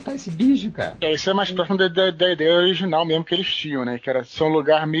nós vamos matar esse bicho, cara? Isso é mais próximo da ideia original mesmo que eles tinham, né, que era ser um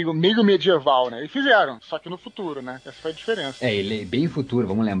lugar meio medieval, né, e fizeram, só que no futuro, né, essa foi a diferença. Ele é bem futuro,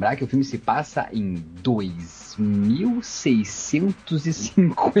 vamos lembrar que o filme se passa em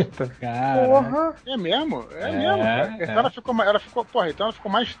 2650, cara. Porra! É mesmo? Cara. Então ela ficou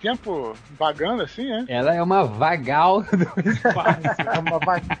mais tempo vagando assim, né? Ela é uma vagal do espaço.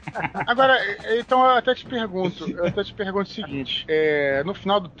 Agora, então eu até te pergunto o seguinte, no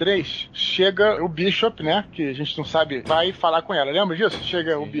final do 3, chega o Bishop, né, que a gente não sabe, vai falar com ela, lembra disso?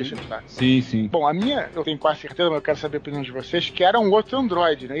 Chega o Bishop, tá? Sim. Bom, a minha, eu tenho quase certeza, mas eu quero saber a opinião de vocês, que era um outro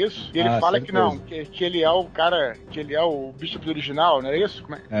androide, não é isso? E ele fala certeza. Que não, que ele é o cara, que ele é o Bishop original, não é isso?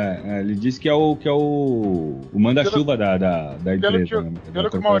 Como é? Ele disse que é o manda-chuva da empresa. Pelo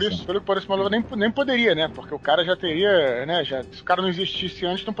que o Maurício falou, nem poderia, né? Porque o cara já teria, né? Se o cara não existisse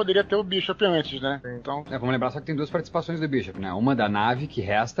antes, não poderia ter o Bishop antes, né? Então... vamos lembrar só que tem duas participações do Bishop, né? Uma da nave que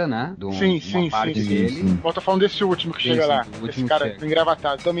resta, né? Sim. Dele. Eu tô falando desse último que chega lá. Esse cara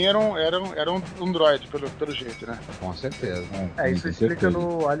engravatado. Também era um droid, pelo jeito, né? Com certeza. Isso explica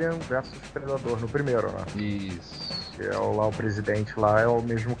no Alien vs Predador, no primeiro, né? Isso. Que é lá o presidente lá, é o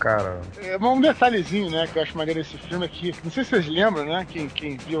mesmo cara. Um detalhezinho, né, que eu acho maneiro desse filme aqui. Não sei se vocês lembram, né,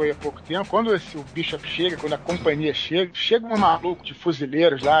 quem viu aí há pouco tempo, quando o Bishop chega, quando a companhia chega um maluco de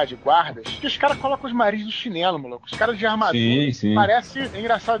fuzileiros lá, de guardas, que os caras colocam os maris no chinelo, maluco. Os caras de armadura. Sim. Parece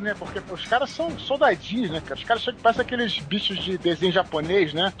engraçado, né, porque os caras são soldadinhos, né, cara. Os caras chegam, parecem aqueles bichos de desenho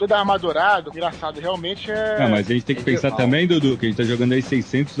japonês, né, todo armadurado. Engraçado, realmente é... mas a gente tem que pensar também, Dudu, que a gente tá jogando aí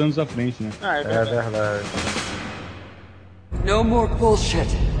 600 anos à frente, né? É verdade. No more bullshit.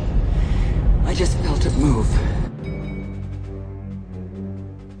 I just felt it move.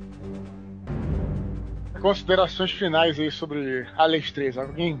 Considerações finais aí sobre Alien 3.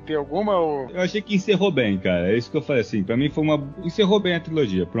 Alguém tem alguma? Ou... Eu achei que encerrou bem, cara. É isso que eu falei assim. Pra mim encerrou bem a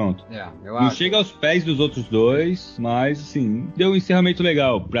trilogia, pronto. Não chega aos pés dos outros dois, mas assim, deu um encerramento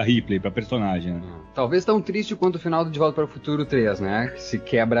legal pra Ripley, pra personagem, né? Talvez tão triste quanto o final do De Volta para o Futuro 3, né? Que se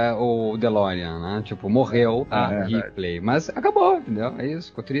quebra o DeLorean, né? Tipo, morreu a Ripley. Mas acabou, entendeu? É isso,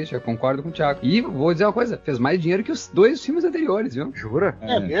 ficou triste, eu concordo com o Thiago. E vou dizer uma coisa, fez mais dinheiro que os dois filmes anteriores, viu? Jura?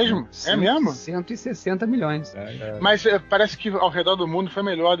 É mesmo? É mesmo? 160 milhões. Mas parece que ao redor do mundo foi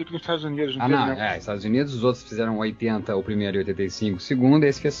melhor do que nos Estados Unidos, não teve, né? Estados Unidos, os outros fizeram 80, o primeiro, e 85 o segundo,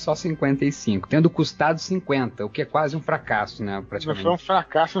 esse fez só 55, tendo custado 50, o que é quase um fracasso, né? Praticamente. Foi um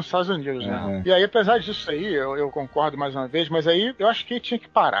fracasso nos Estados Unidos, né? E aí, apesar disso aí, eu concordo mais uma vez, mas aí eu acho que tinha que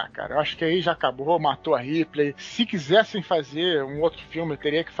parar, cara. Eu acho que aí já acabou, matou a Ripley. Se quisessem fazer um outro filme,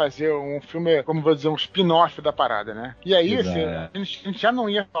 teria que fazer um filme, como vou dizer, um spin-off da parada, né? E aí, assim, a gente já não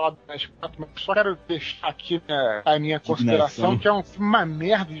ia falar do mais 4, mas só quero deixar aqui a minha consideração, que é uma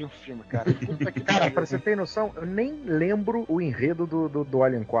merda de um filme, cara. Puta que cara, pra você ter noção, eu nem lembro o enredo do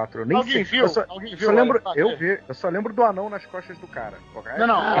Alien 4. Eu nem Alguém sei. viu? Eu só lembro do anão nas costas do cara.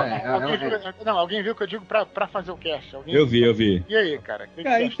 Alguém alguém viu que eu digo pra fazer o cast? Eu vi. E aí, cara?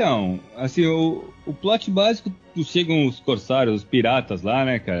 Cara, então, assim, o plot básico, chegam os corsários, os piratas lá,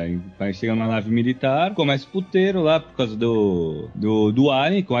 né, cara? Chegam na nave militar, começa o puteiro lá por causa do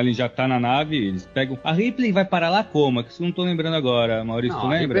Alien, que o Alien já tá na nave, eles pegam... A Ripley vai parar lá como? Que eu não tô lembrando agora, Maurício, tu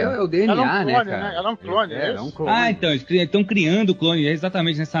lembra? É o DNA, ela é um clone, né, cara? Ela é um clone, é um clone. Ah, então, eles estão criando o clone,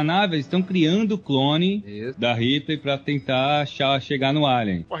 exatamente nessa nave, eles estão criando o clone da Ripley pra tentar chegar no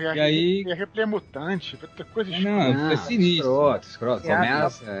Alien. Porra, e aí... a Ripley é mutante, coisa Não, é sinistro. Escroto.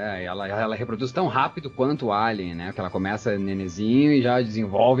 Começa, ela reproduz tão rápido quanto o Alien, né? Que ela começa nenezinho e já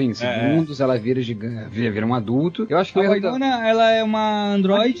desenvolve em segundos, ela vira gigante, vira um adulto. Eu acho que a Winona, ela é uma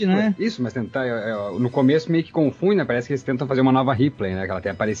androide, né? Isso, mas tentar, no começo meio que confunde, né? Parece que eles tentam fazer uma nova Ripley, né? Que ela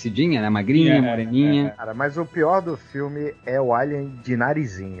tem a parecidinha, né? Magrinha, moreninha. Cara, mas o pior do filme é o Alien de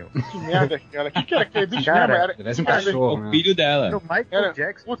narizinho. Que merda, cara. O que era aquele bicho mesmo? Parece um cachorro, o filho dela. O Michael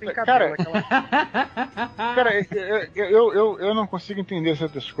Jackson tem cabelo. Cara, eu não consigo entender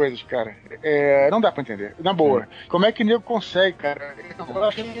certas coisas, cara. Não dá pra entender. Na boa. Como é que o nego consegue, cara? Eu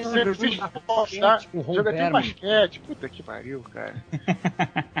acho que você se esforçar, joga até um basquete. Puta que pariu, cara.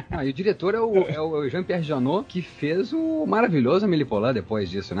 E o diretor é o Jean-Pierre Jeunet, que fez o maravilhoso Amélie Poulain depois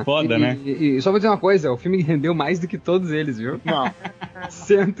disso, né? Foda, né? E só vou dizer uma coisa, o filme rendeu mais do que todos eles, viu? Não.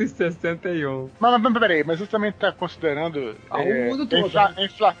 161. Mas peraí, mas você também tá considerando a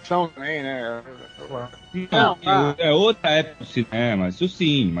inflação também, né? Não, é outra época do cinema, isso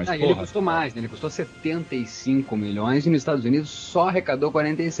sim, mas ele custou mais, né? Ele custou 75 milhões e nos Estados Unidos só arrecadou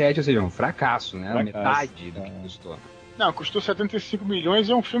 47, ou seja, um fracasso, né? Metade do que custou. Não, custou 75 milhões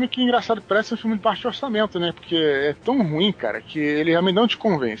e é um filme que, engraçado, parece um filme de baixo orçamento, né? Porque é tão ruim, cara, que ele realmente não te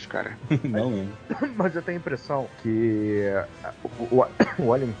convence, cara. Não é. Mas eu tenho a impressão que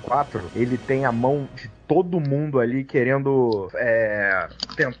o Alien 4, ele tem a mão de todo mundo ali querendo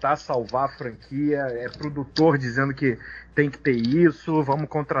tentar salvar a franquia, produtor dizendo que tem que ter isso, vamos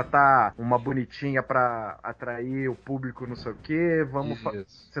contratar uma bonitinha pra atrair o público, não sei o quê,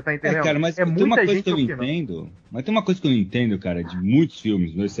 você tá entendendo? Cara, mas tem uma coisa que eu entendo, mas tem uma coisa que eu não entendo, cara, de muitos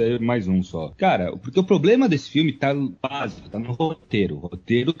filmes, esse é mais um só. Cara, porque o problema desse filme tá básico, tá no roteiro.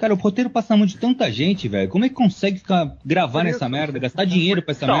 Cara, o roteiro passa na mão de tanta gente, velho. Como é que consegue gravar nessa merda, gastar dinheiro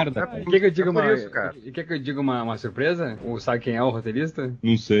pra essa merda? Quer que eu diga uma surpresa? Sabe quem é o roteirista?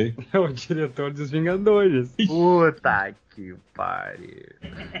 Não sei. É o diretor dos Vingadores. Puta que pariu.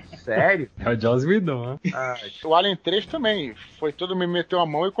 Sério? É o Joss Whedon. O Alien 3 também. Foi todo mundo meteu a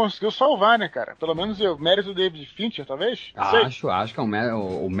mão e conseguiu salvar, né, cara? Pelo menos o mérito do David Fincher, talvez? Acho que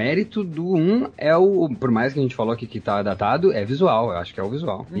o mérito do 1 é por mais que a gente falou que tá datado, é visual. Eu acho que é o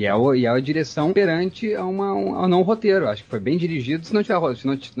visual. E é a direção perante a não roteiro. Eu acho que foi bem dirigido se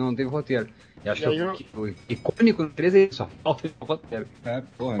não teve roteiro. Eu acho que o icônico no 3 é só falta de roteiro.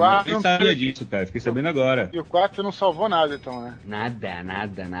 Porra, eu nem sabia disso, cara. Fiquei sabendo agora. E o 4 não salvou nada, então, né?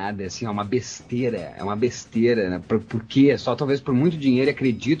 Nada. Assim, é uma besteira. Né? Por quê? Só talvez por muito dinheiro.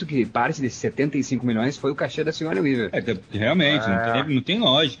 Acredito que parte desses 75 milhões foi o cachê da Sigourney Weaver. Realmente, não tem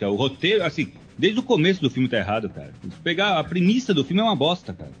lógica. O roteiro, assim, desde o começo do filme tá errado, cara. Se pegar a premissa do filme é uma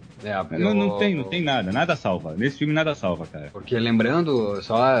bosta, cara. Não tem nada salva. Nesse filme nada salva, cara. Porque lembrando,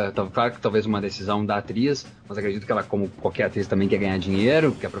 claro que talvez uma decisão da atriz, mas acredito que ela, como qualquer atriz, também quer ganhar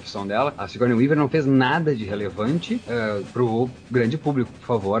dinheiro, que é a profissão dela. A Sigourney Weaver não fez nada de relevante pro grande público, por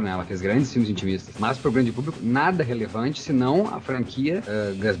favor, né? Ela fez grandes filmes intimistas, mas pro grande público nada relevante, senão a franquia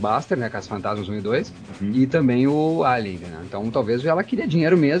Ghostbusters, né? Caça Fantasmas 1 e 2, e também o Alien, né? Então talvez ela queria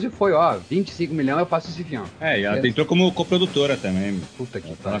dinheiro mesmo e foi, 25 milhões eu faço esse filme. E ela entrou como coprodutora também. Puta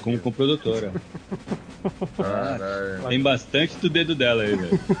que pariu. Como coprodutora. Tem bastante do dedo dela aí,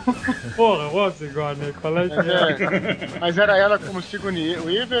 velho. Porra, você Sigourney, qual é que Mas era ela como Sigourney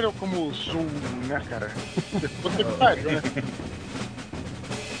Weaver ou como Zoom, né, cara? Puta que pariu, né?